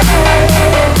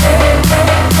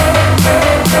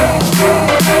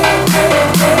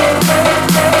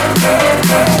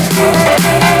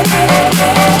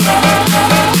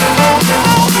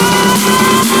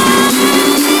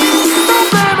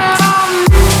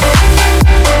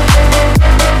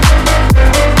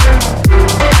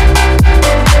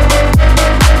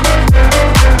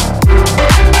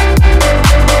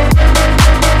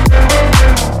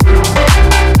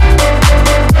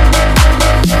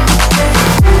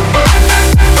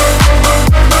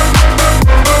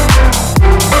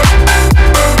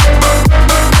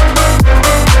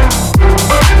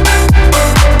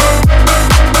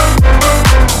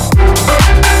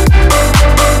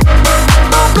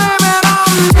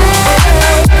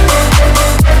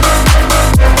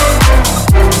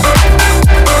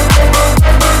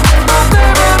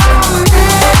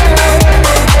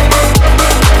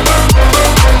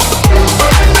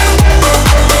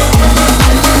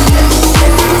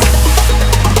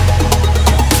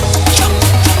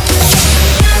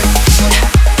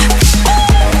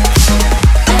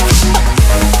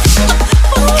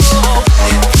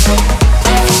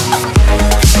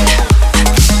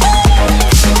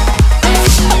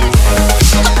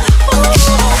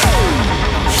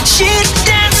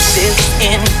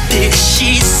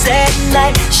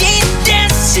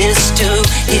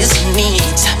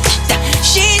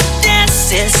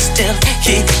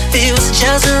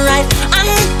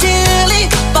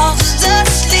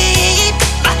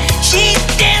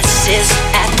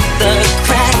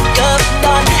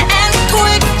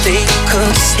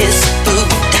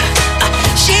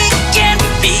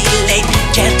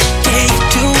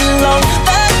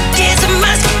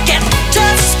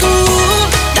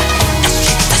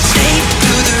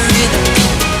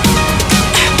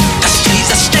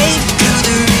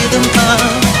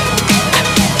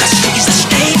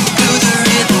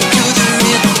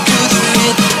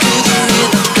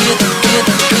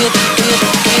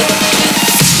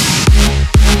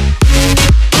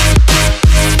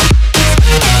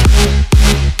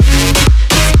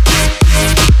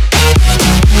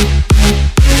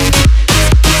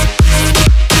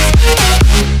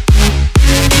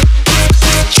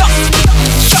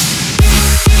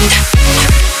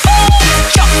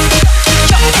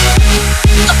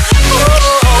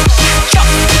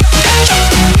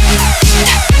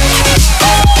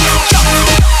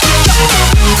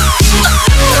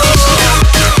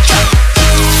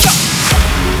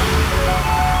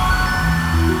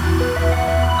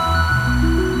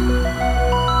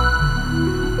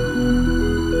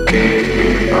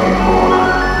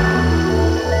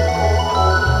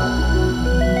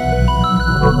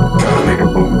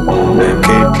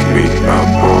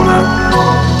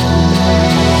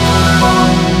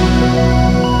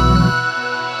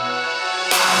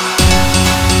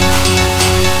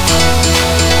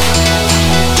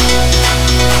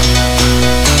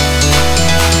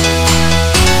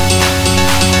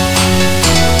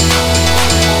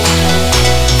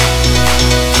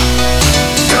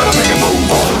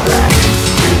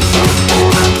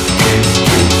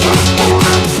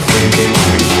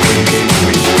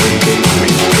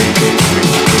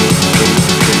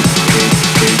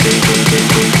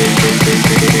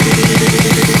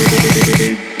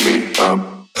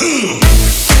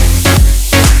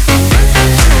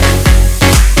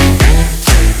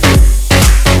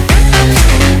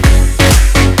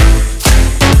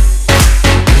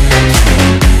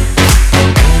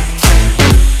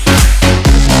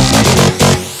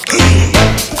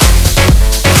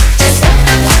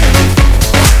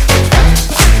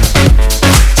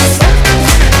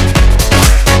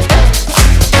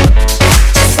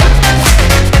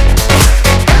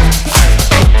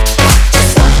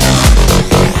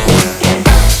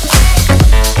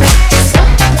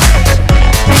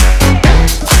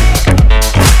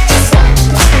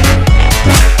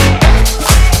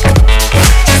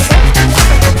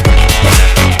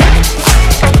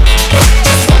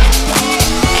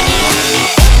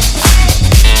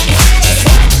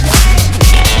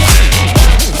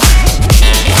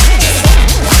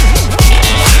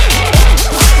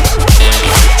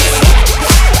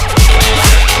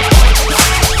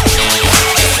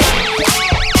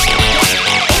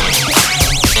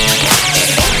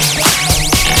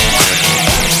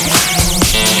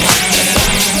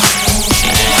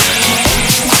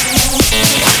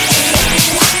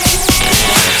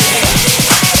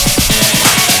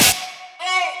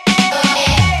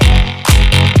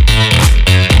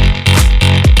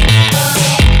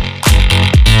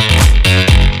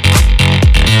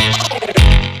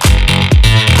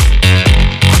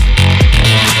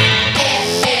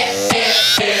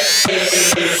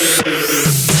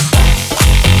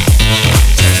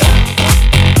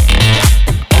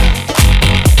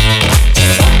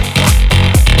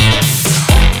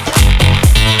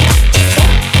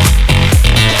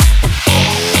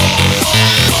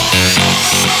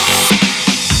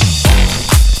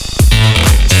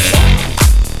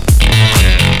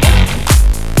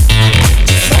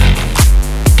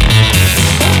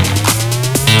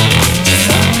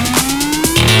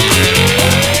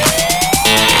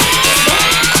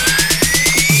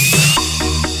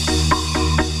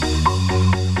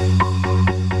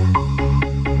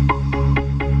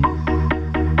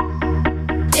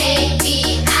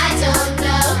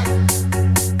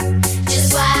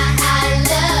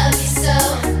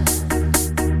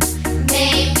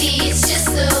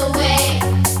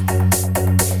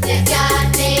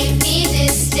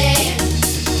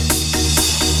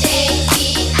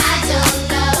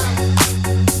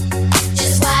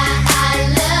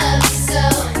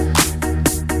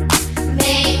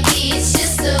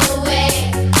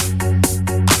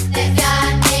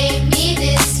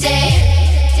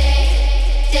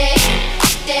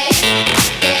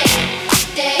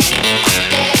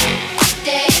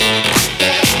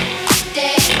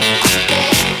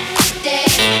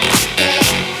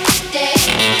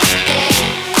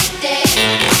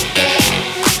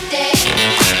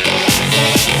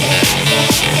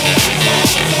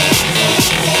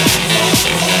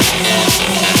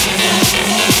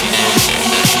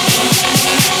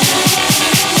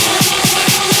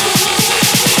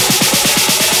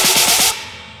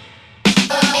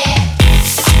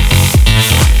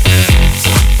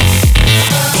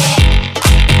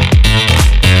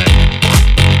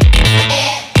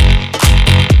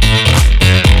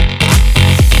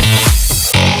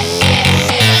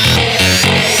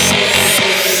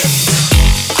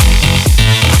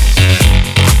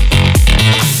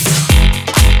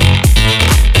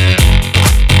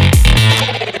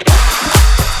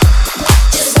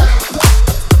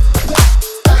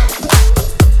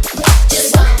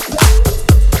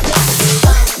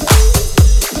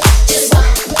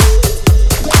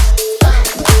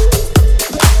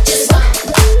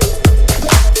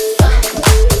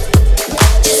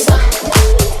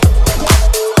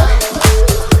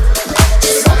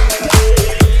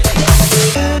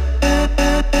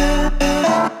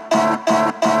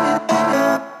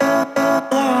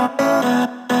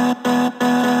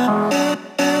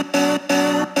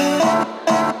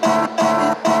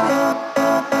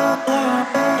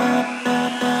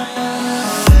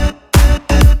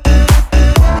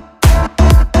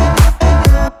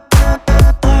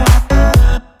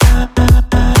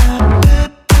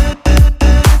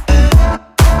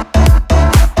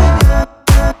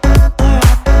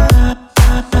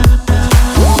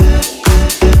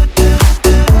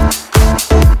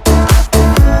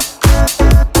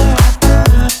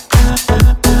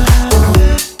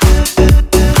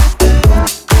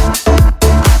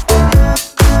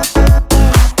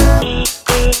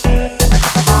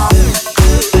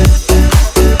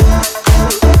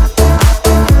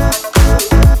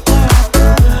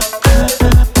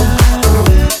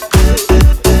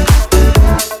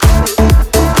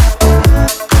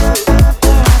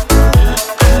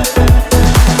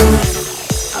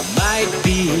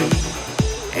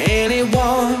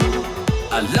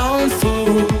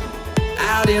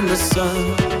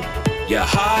 a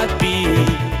heartbeat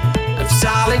of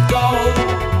solid gold.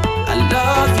 I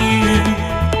love you,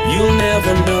 you'll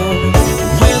never know.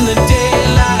 When the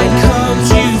daylight comes,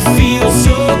 you feel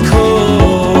so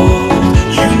cold.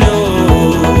 You know,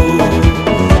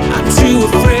 I'm too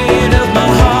afraid of my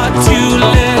heart to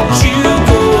let you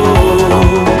go.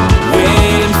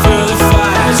 Waiting for the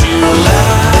fires you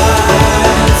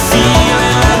light,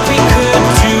 feeling like we could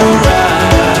do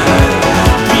right.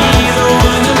 Be the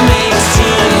one that makes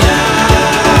tonight.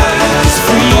 'Cause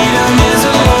freedom is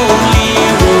a lonely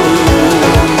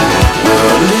road. We're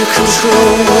under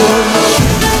control.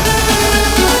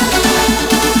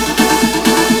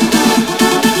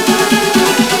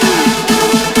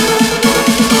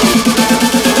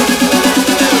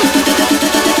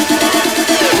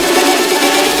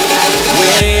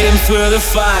 For the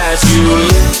fires you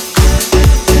lit.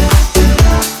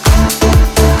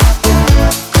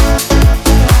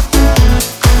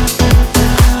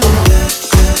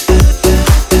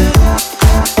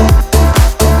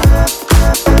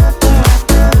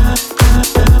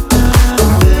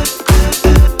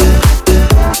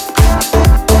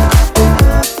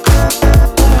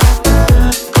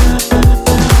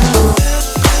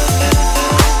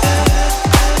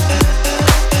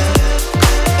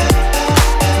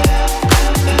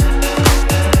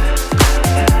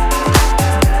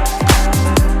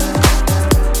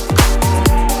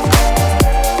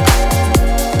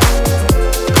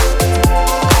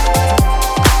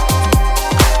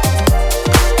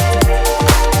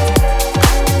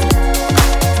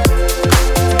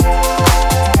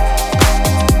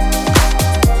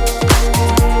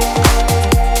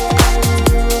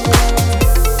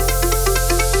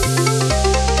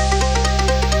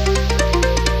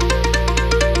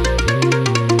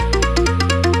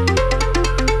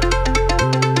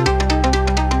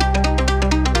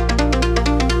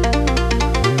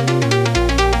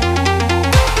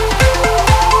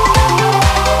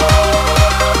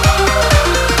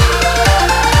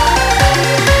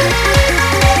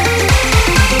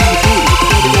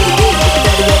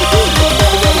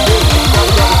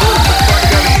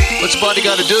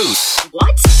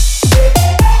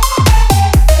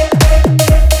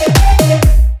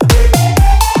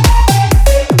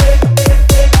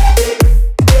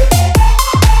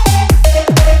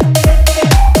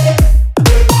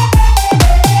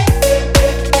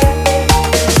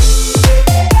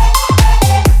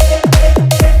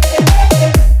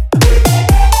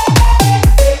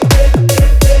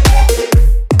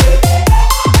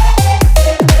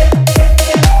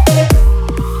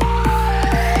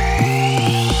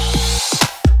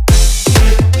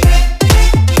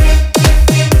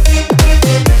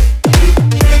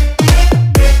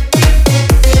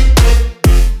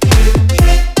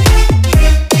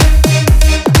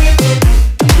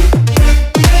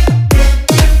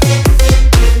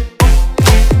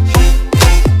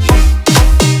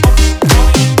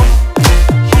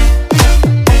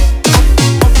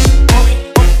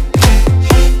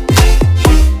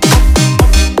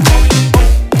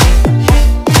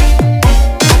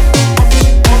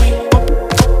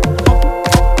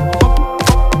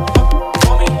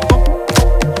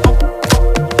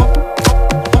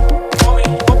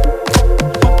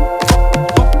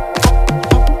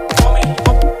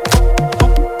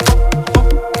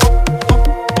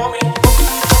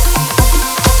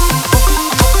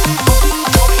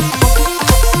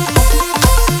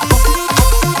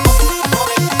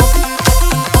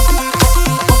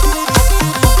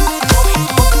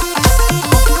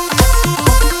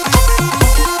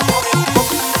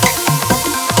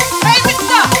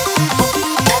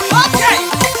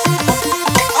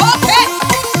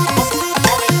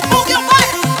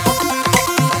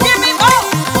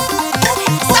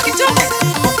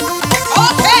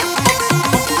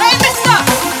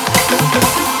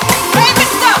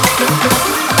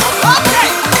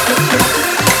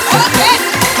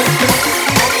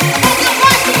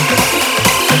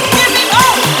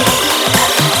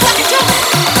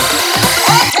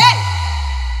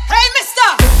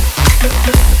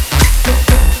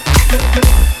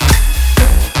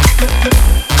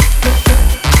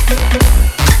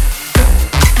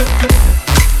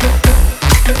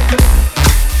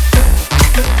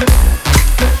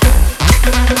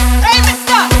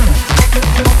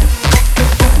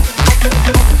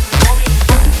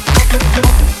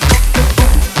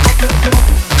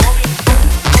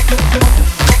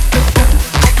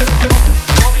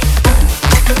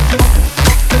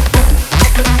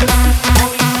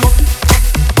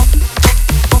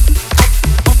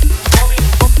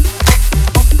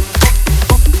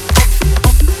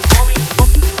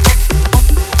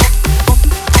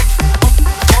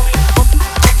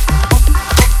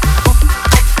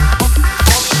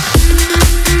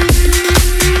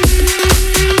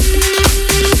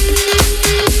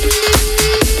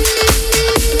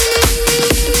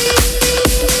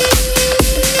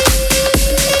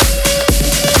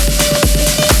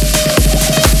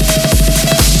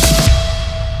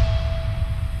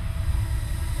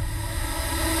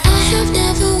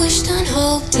 pushed on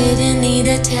hope, didn't need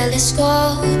a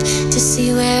telescope to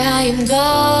see where I am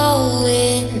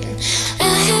going.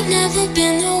 I have never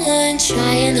been the one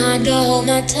trying hard to hold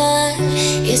my tongue.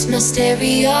 It's my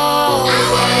stereo. I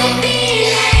wanna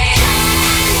be like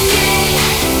Kanye.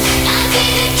 I'll be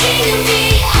the king of me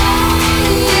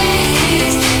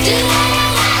always. Do I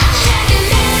have it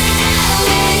my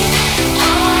way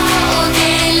all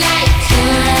day like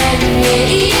Kanye?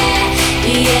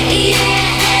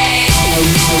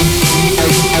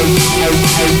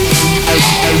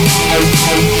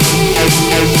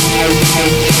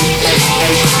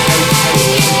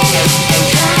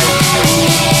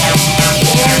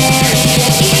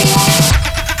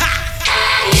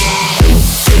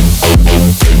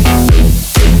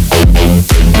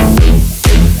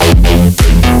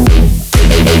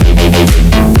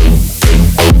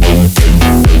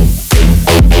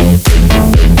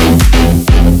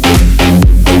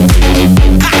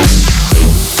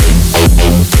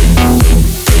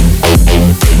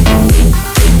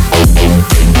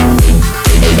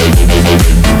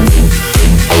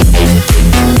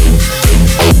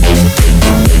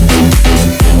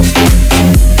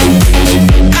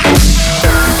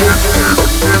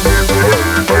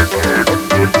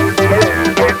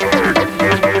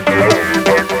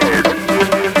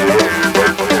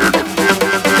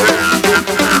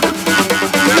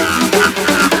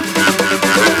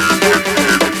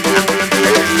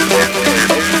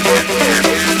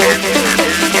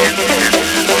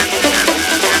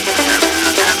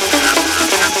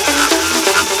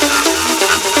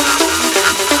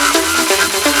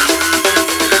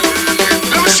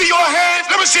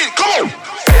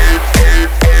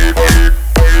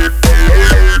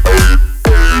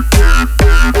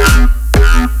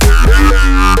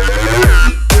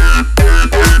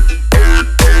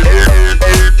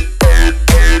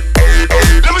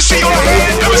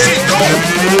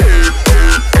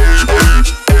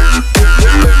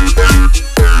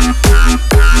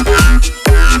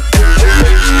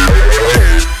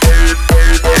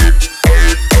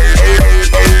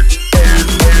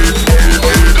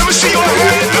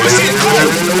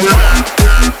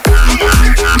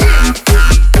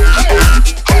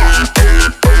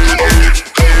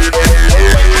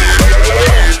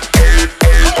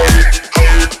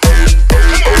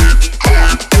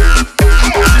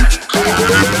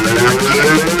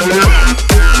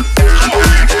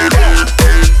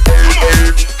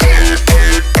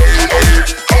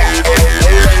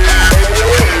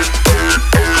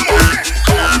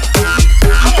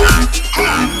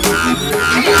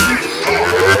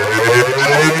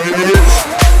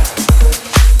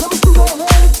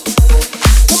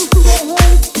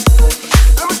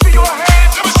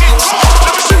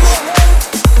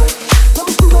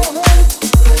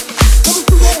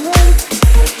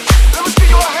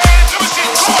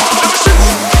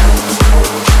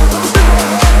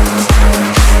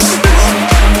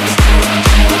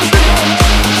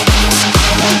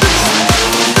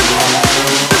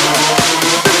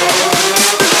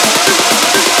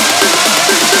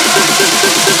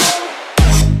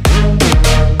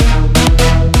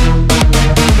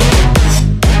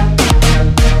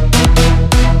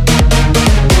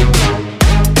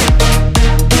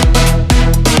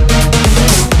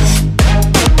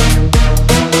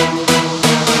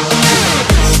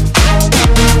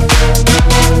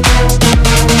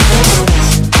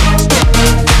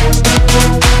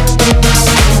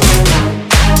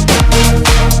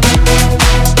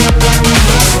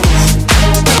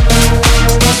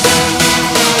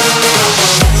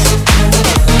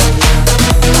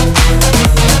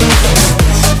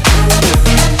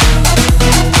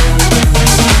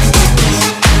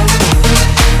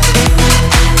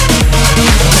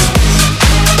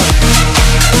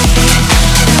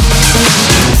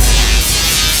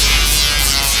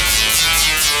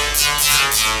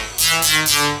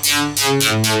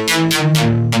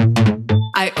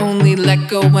 I only let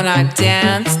go when I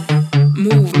dance,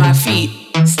 move my feet,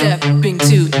 stepping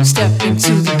to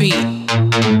the beat.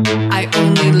 I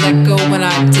only let go when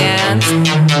I dance,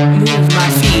 move my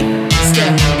feet,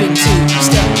 stepping to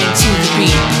the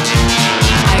beat.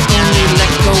 I only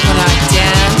let go when I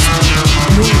dance,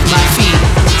 move my feet,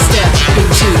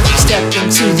 stepping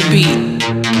to the beat.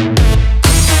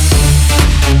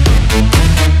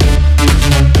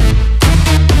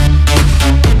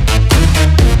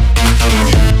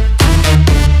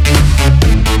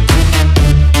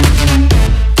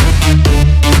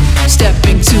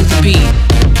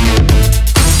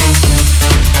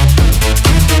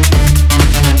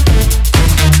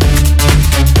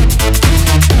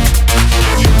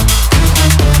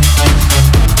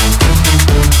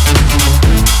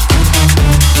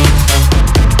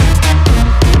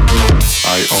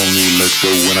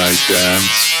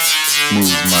 dance,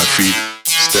 move my feet,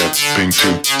 stepping to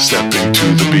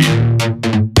the beat.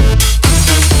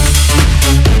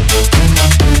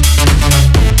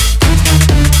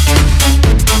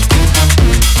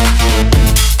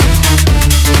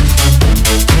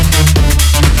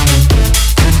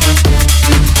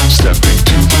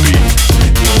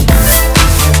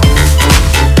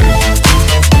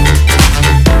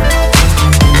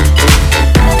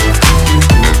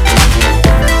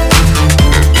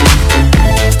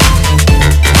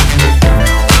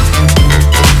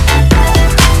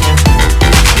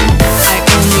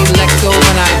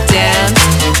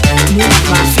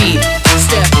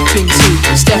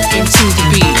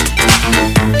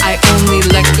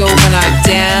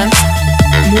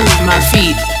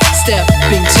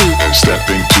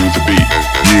 Stepping to the beat,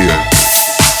 yeah.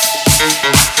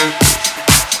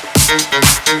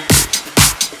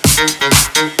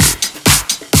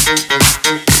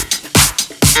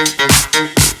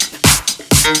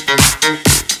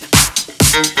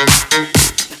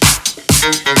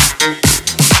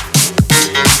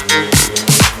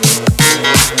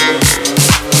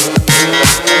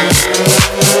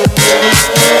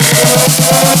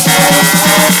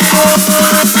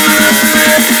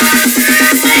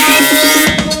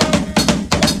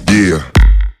 Yeah.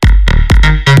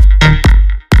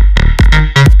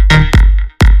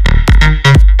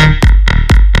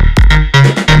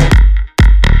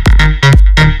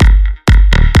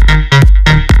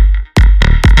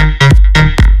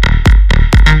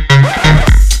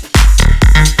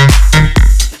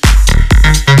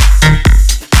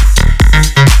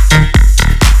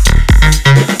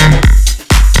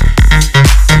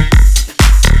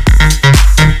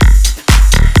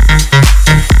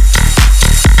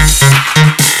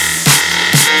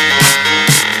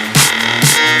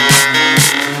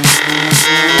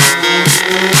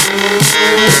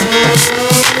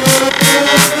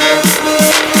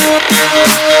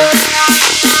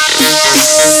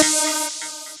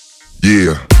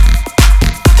 Yeah.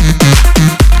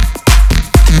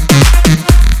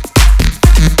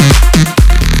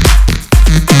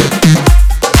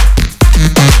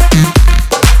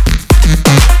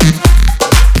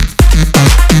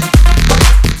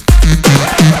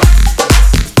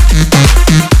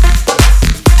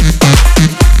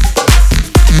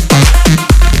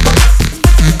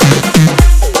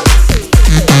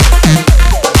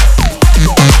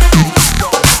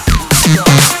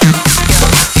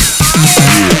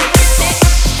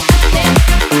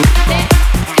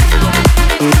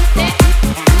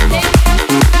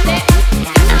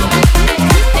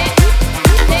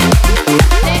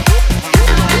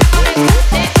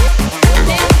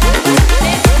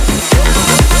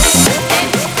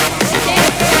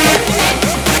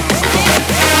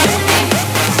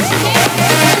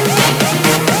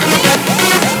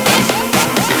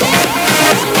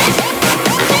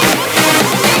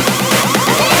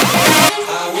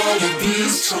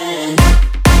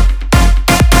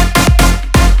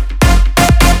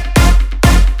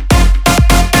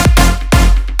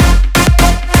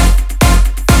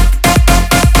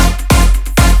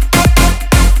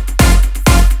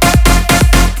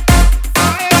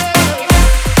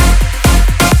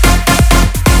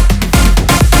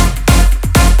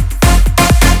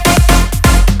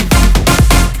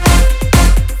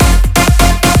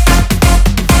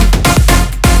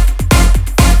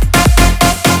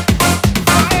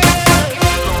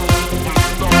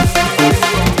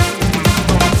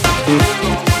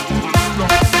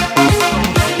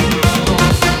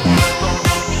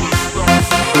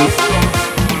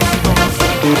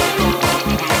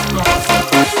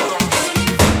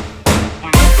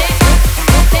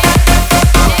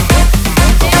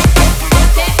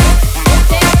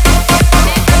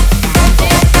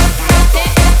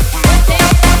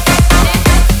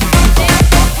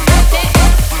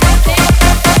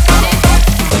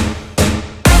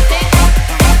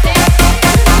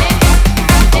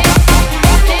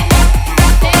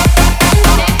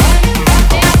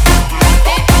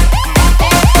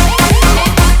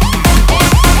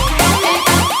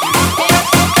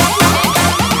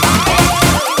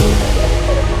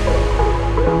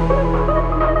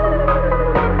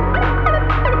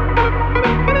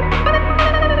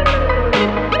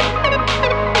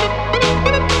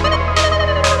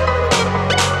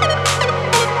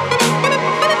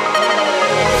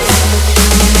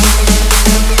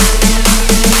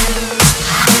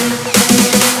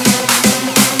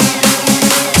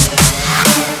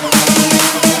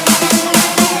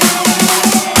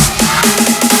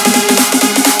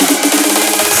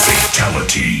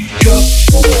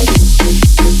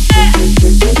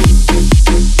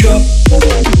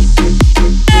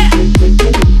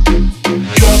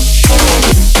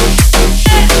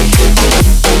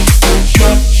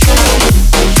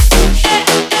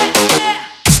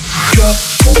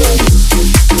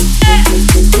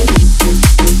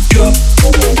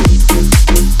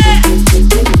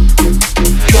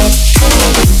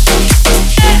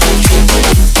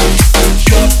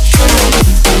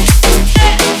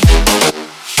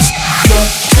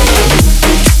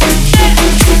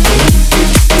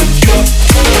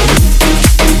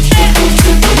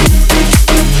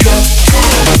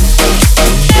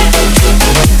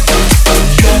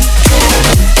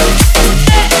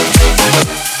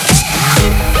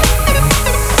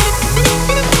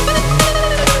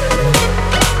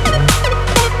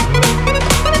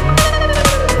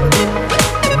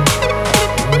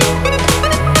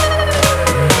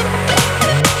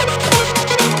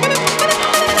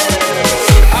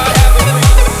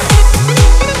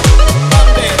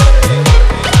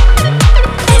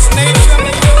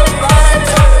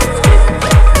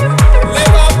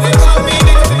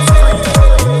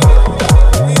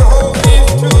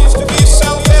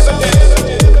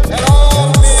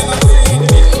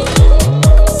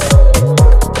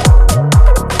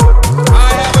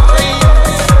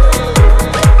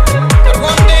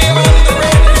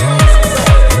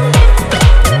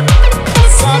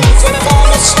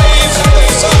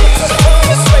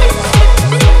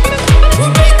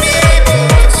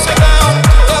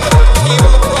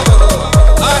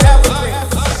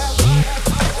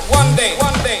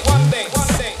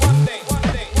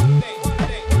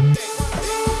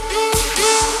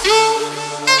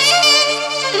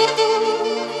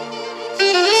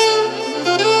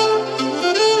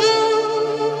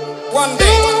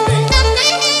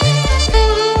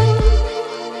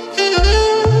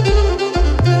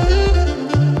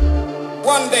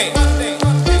 One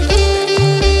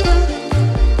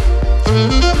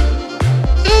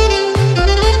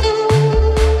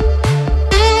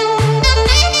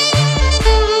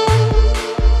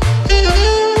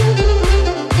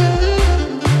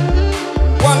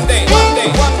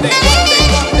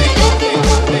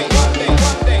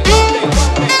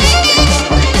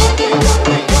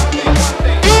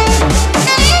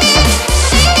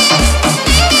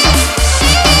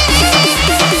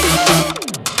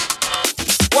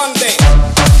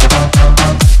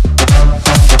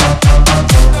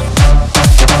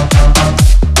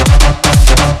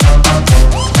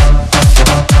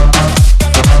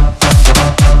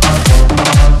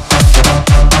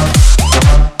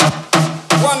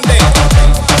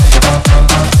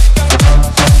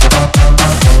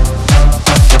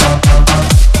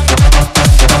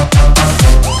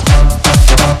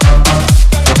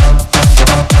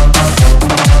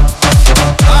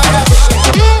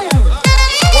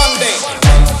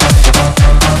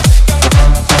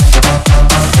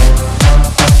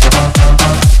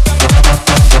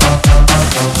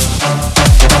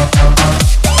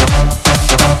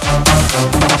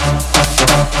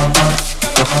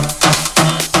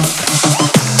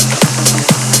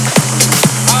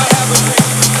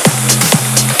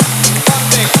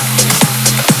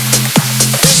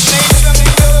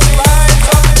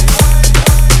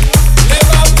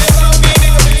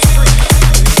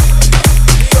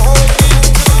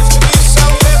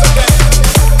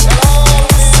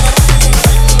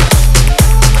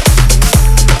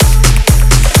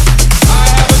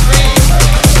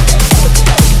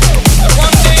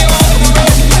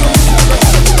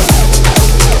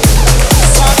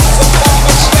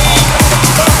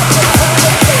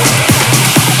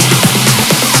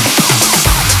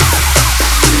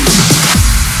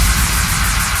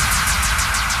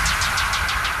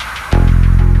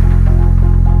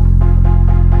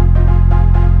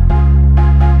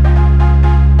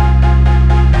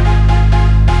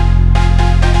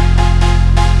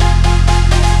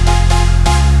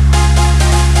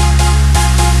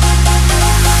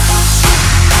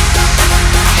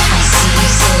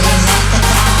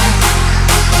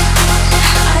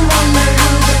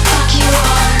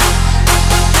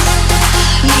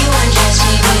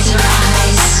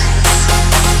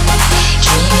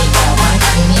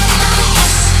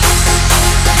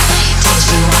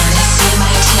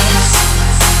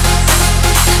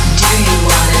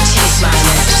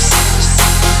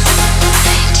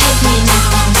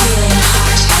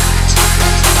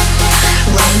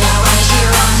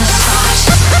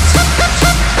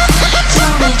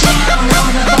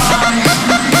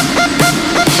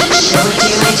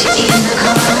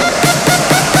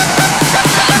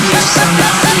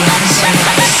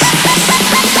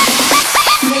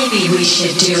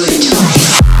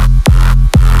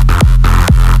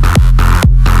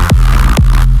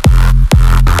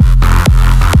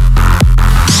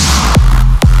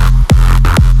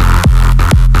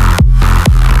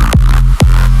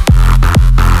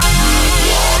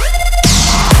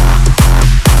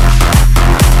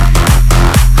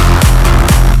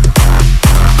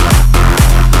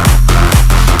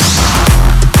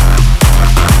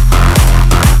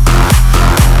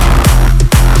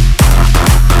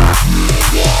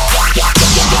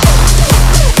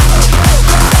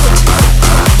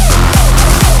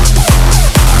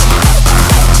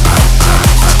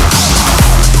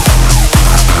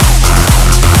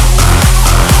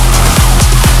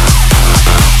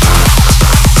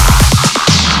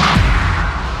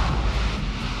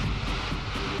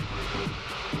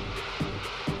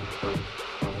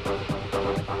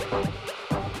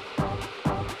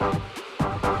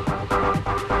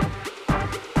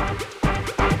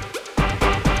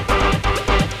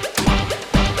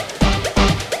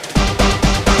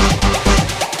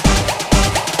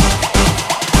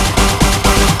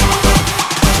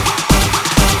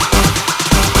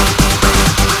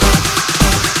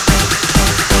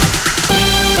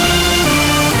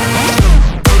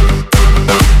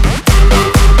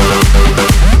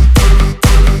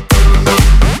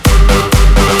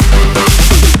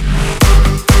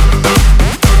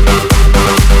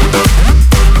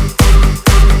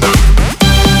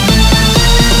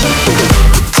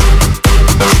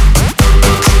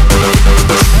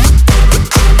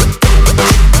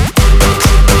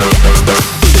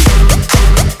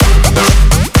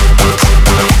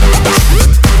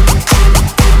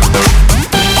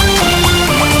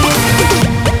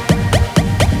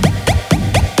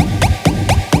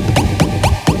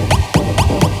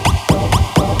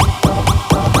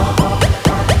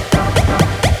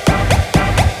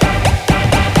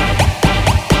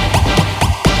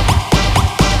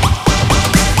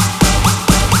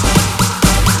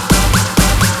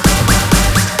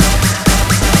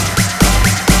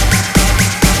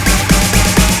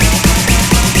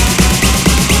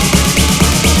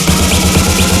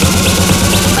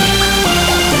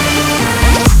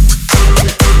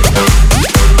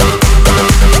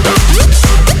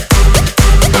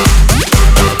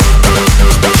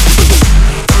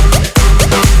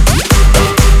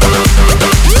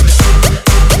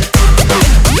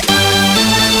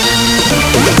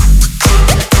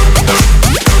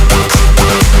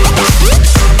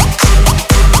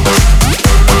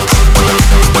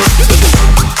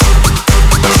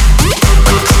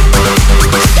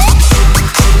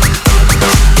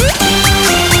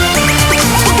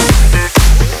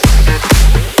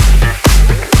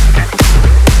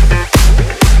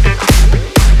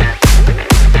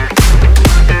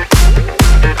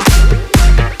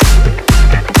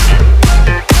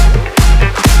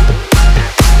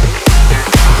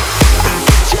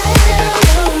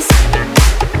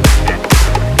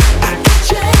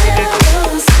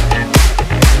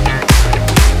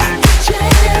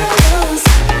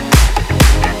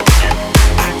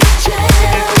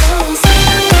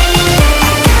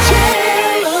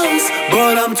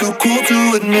too cool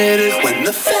to admit it. When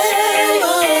the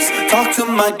fellas talk to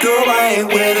my girl, I ain't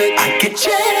with it. I get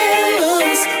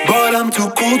jealous, but I'm too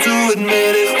cool to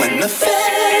admit it. When the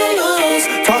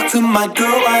fellas talk to my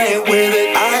girl, I ain't with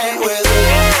it. I ain't with it.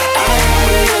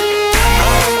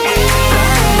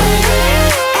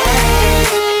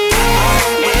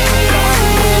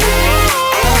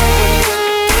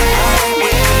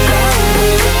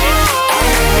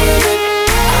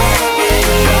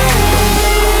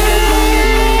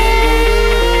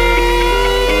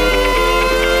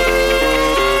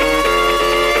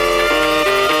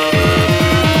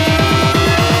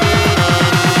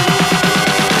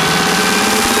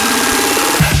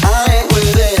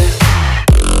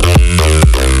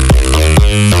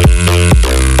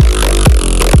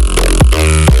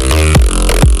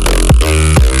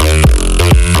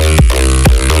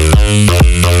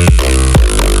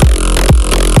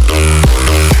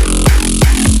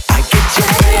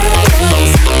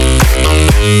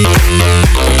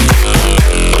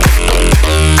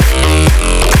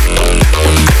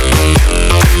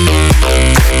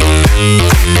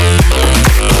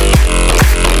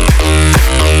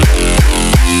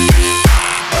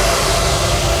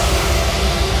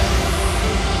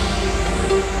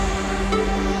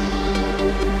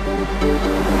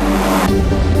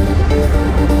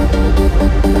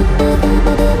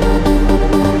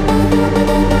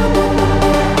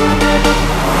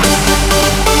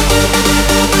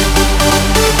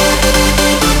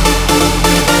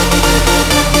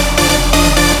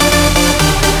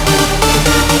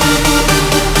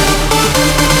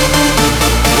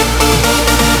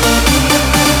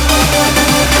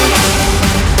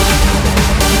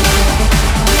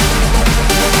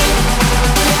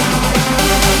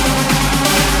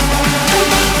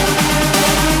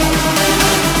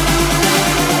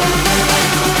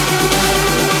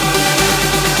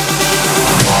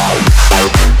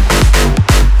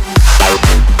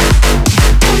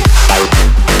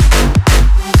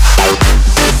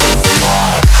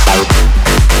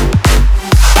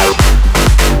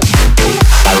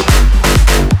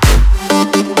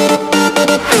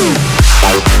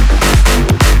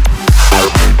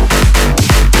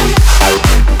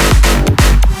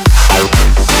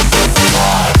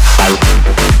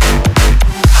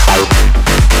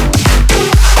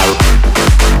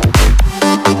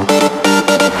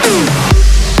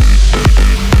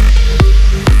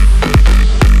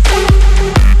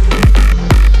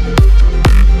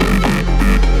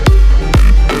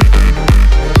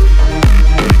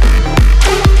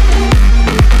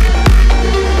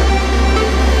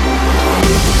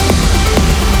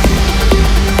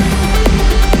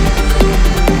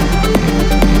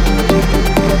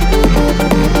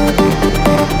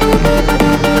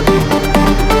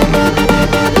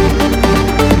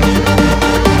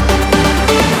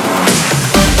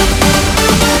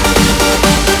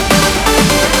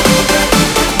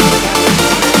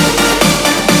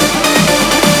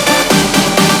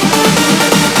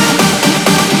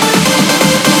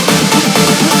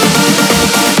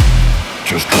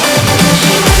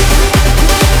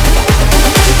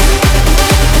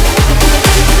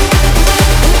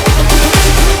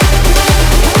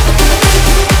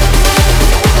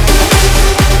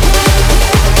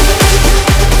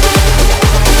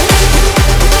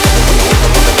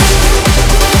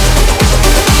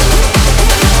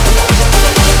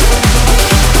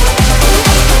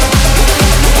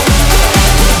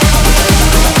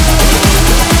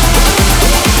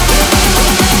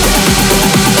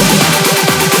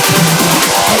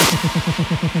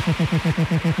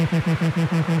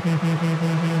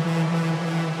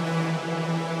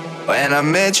 When I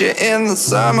met you in the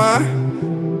summer,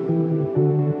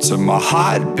 to my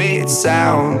heartbeat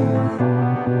sound,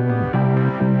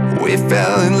 we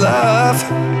fell in love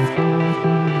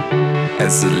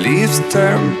as the leaves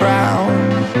turn brown.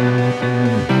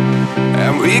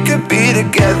 And we could be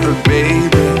together,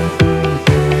 baby,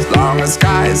 as long as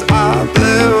skies are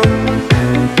blue.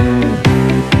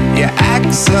 You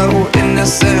act so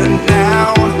innocent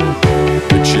now,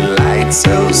 but you lied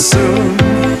so soon.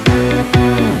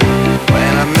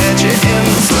 When I met you in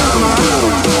the summer,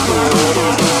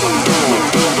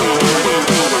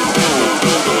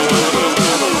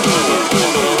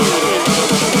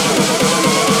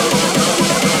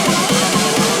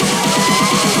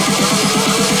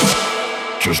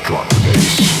 just drop the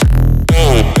bass.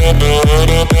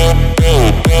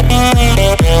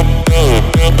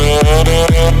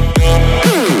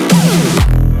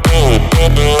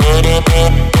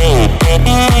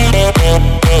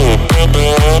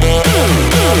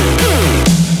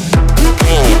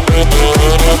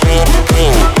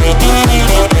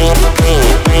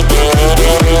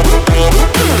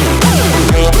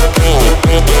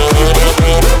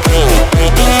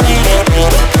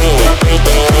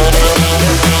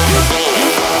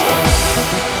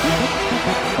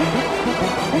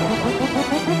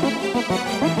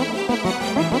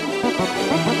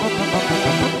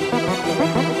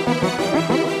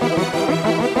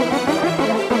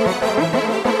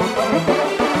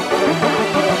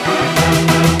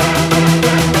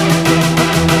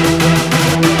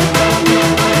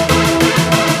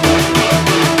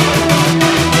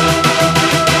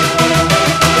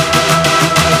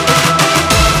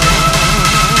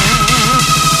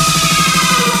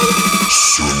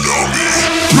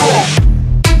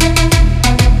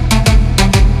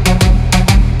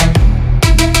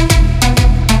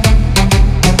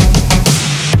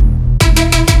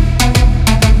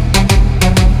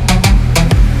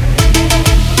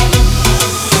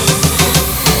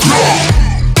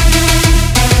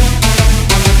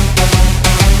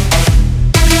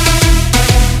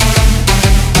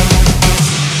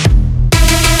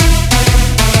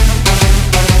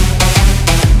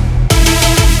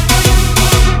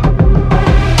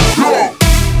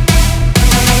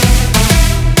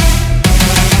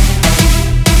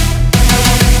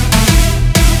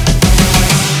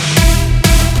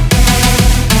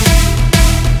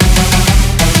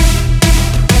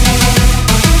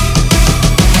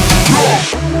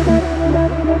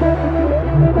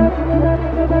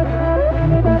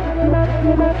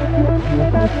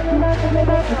 Now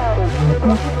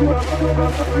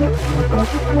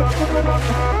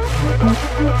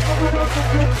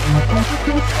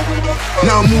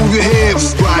move your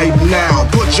hips right now.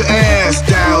 Put your ass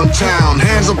downtown.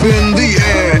 Hands up in the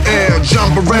air.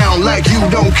 Jump around like you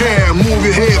don't care. Move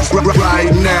your hips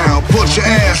right now. Put your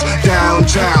ass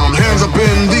downtown. Hands up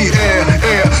in the air.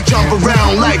 Jump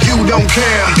around like you don't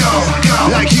care.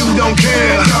 Like you don't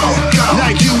care.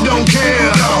 Like you don't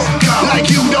care. Like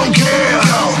you don't care.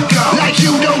 Like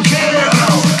you don't care.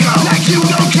 Like you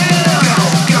don't care.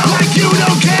 Like you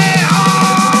don't care.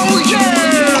 Oh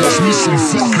yeah. Cause me some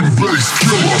fucking bass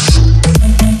killers.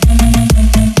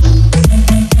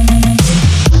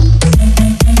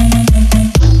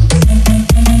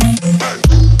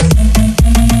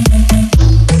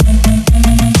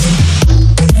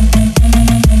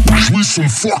 Some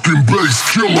fucking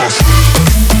bass killers.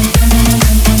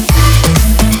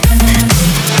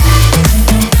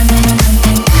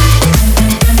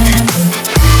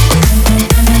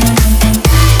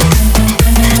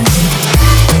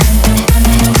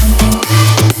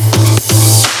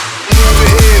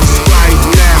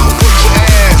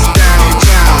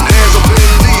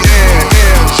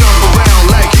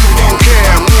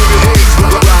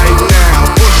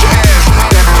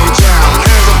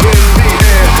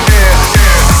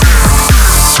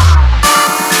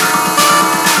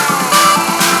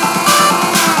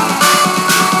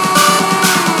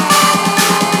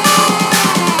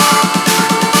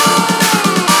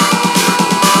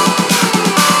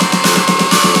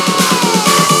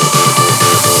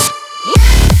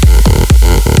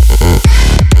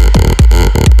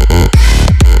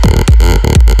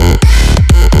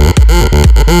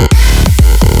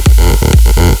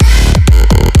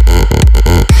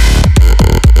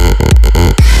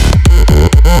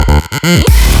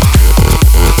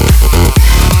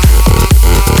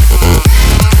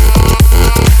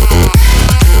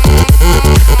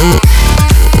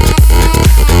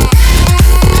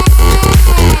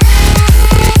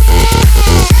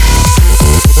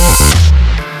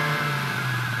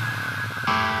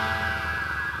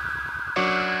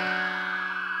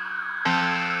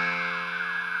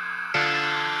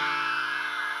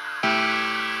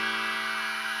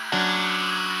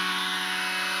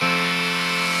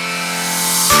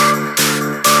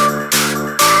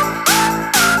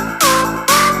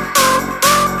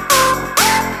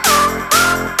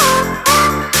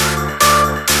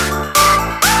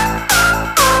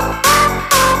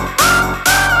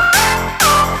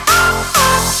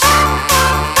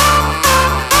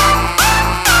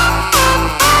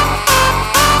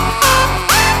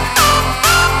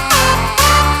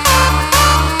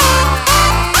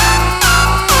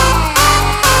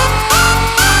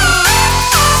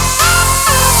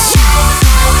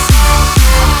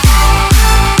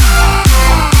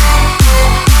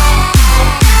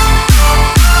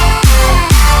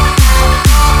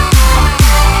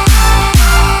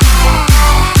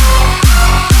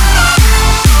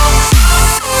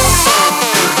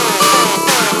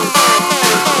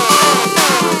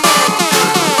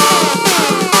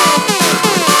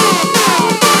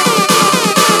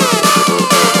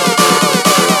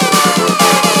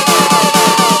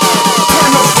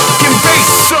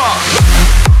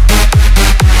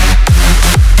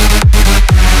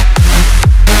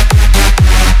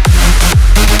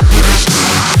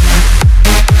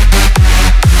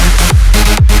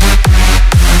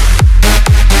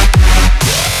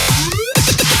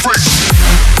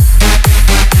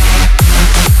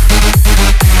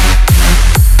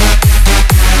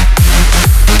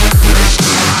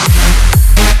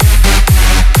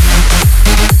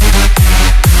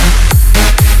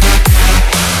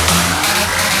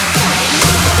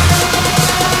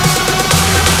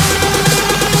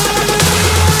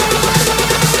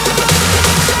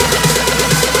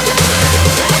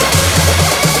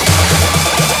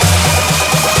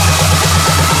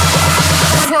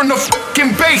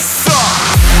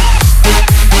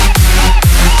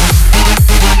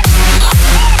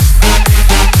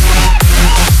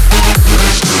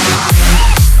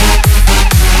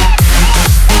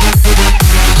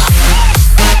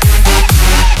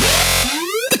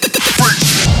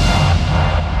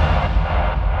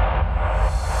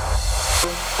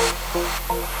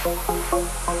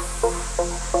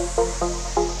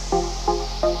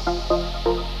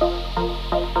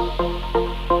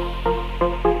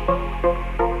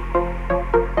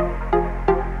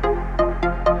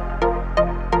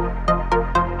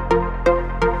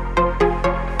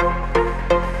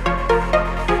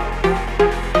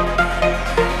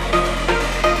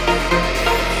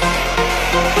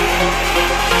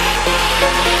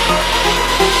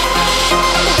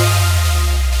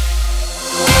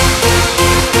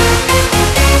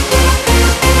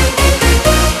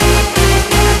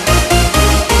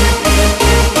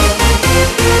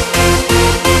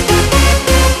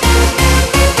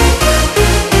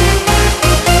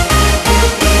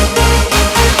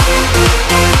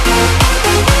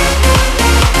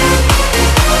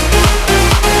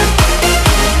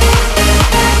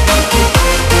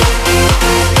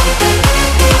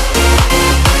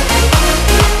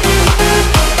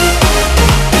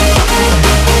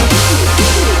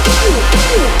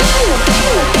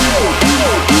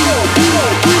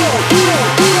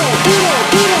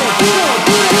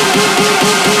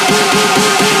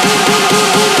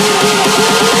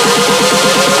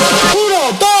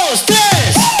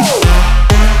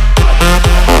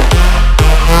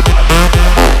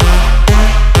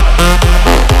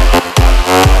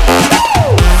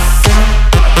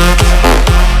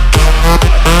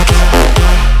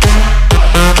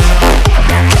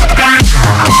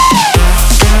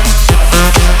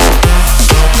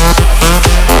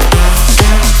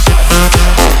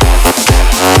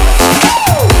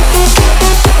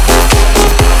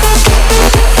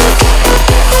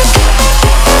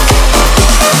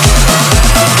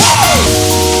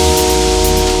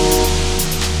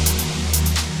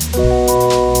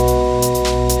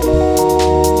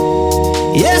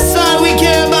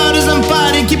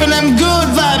 them good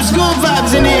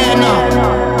vibes in the air now.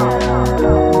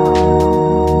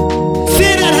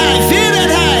 Feel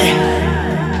that high.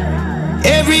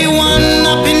 Everyone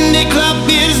up in the club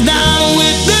is down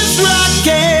with this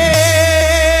rocket.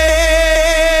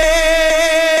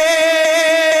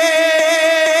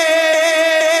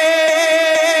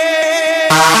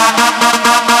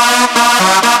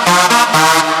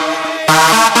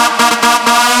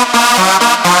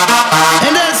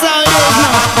 And that's how it is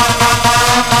now.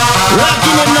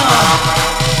 Rocking it now.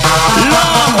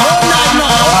 Long, all night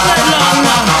long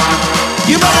now.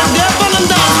 You better dip on the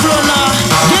dance floor now.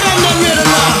 Get on that rhythm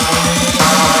now.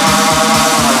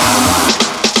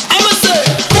 I'ma say,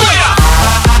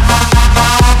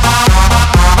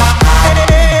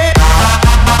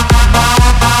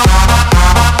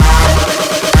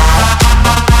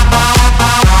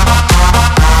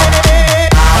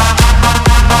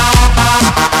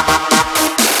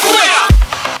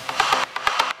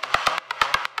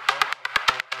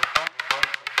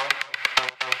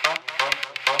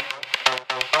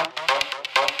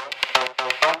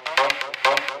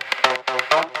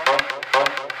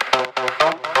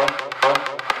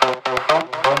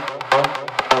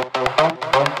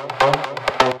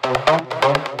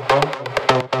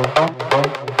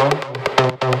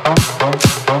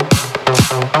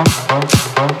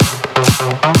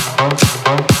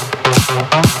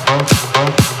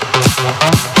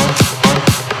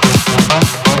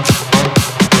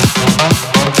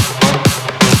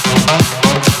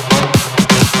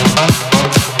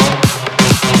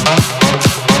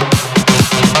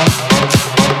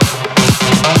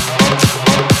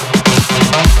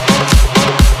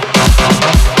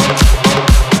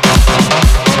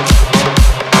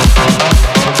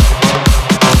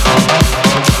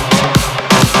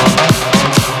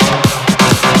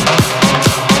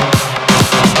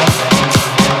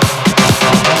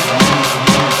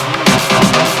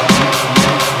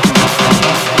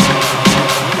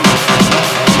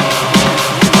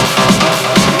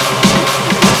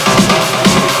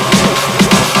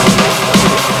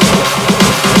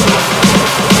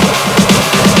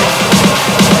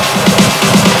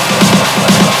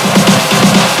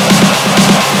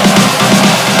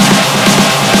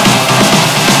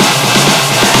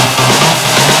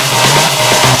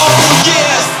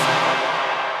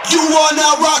 You are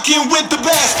now rocking with the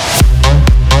best.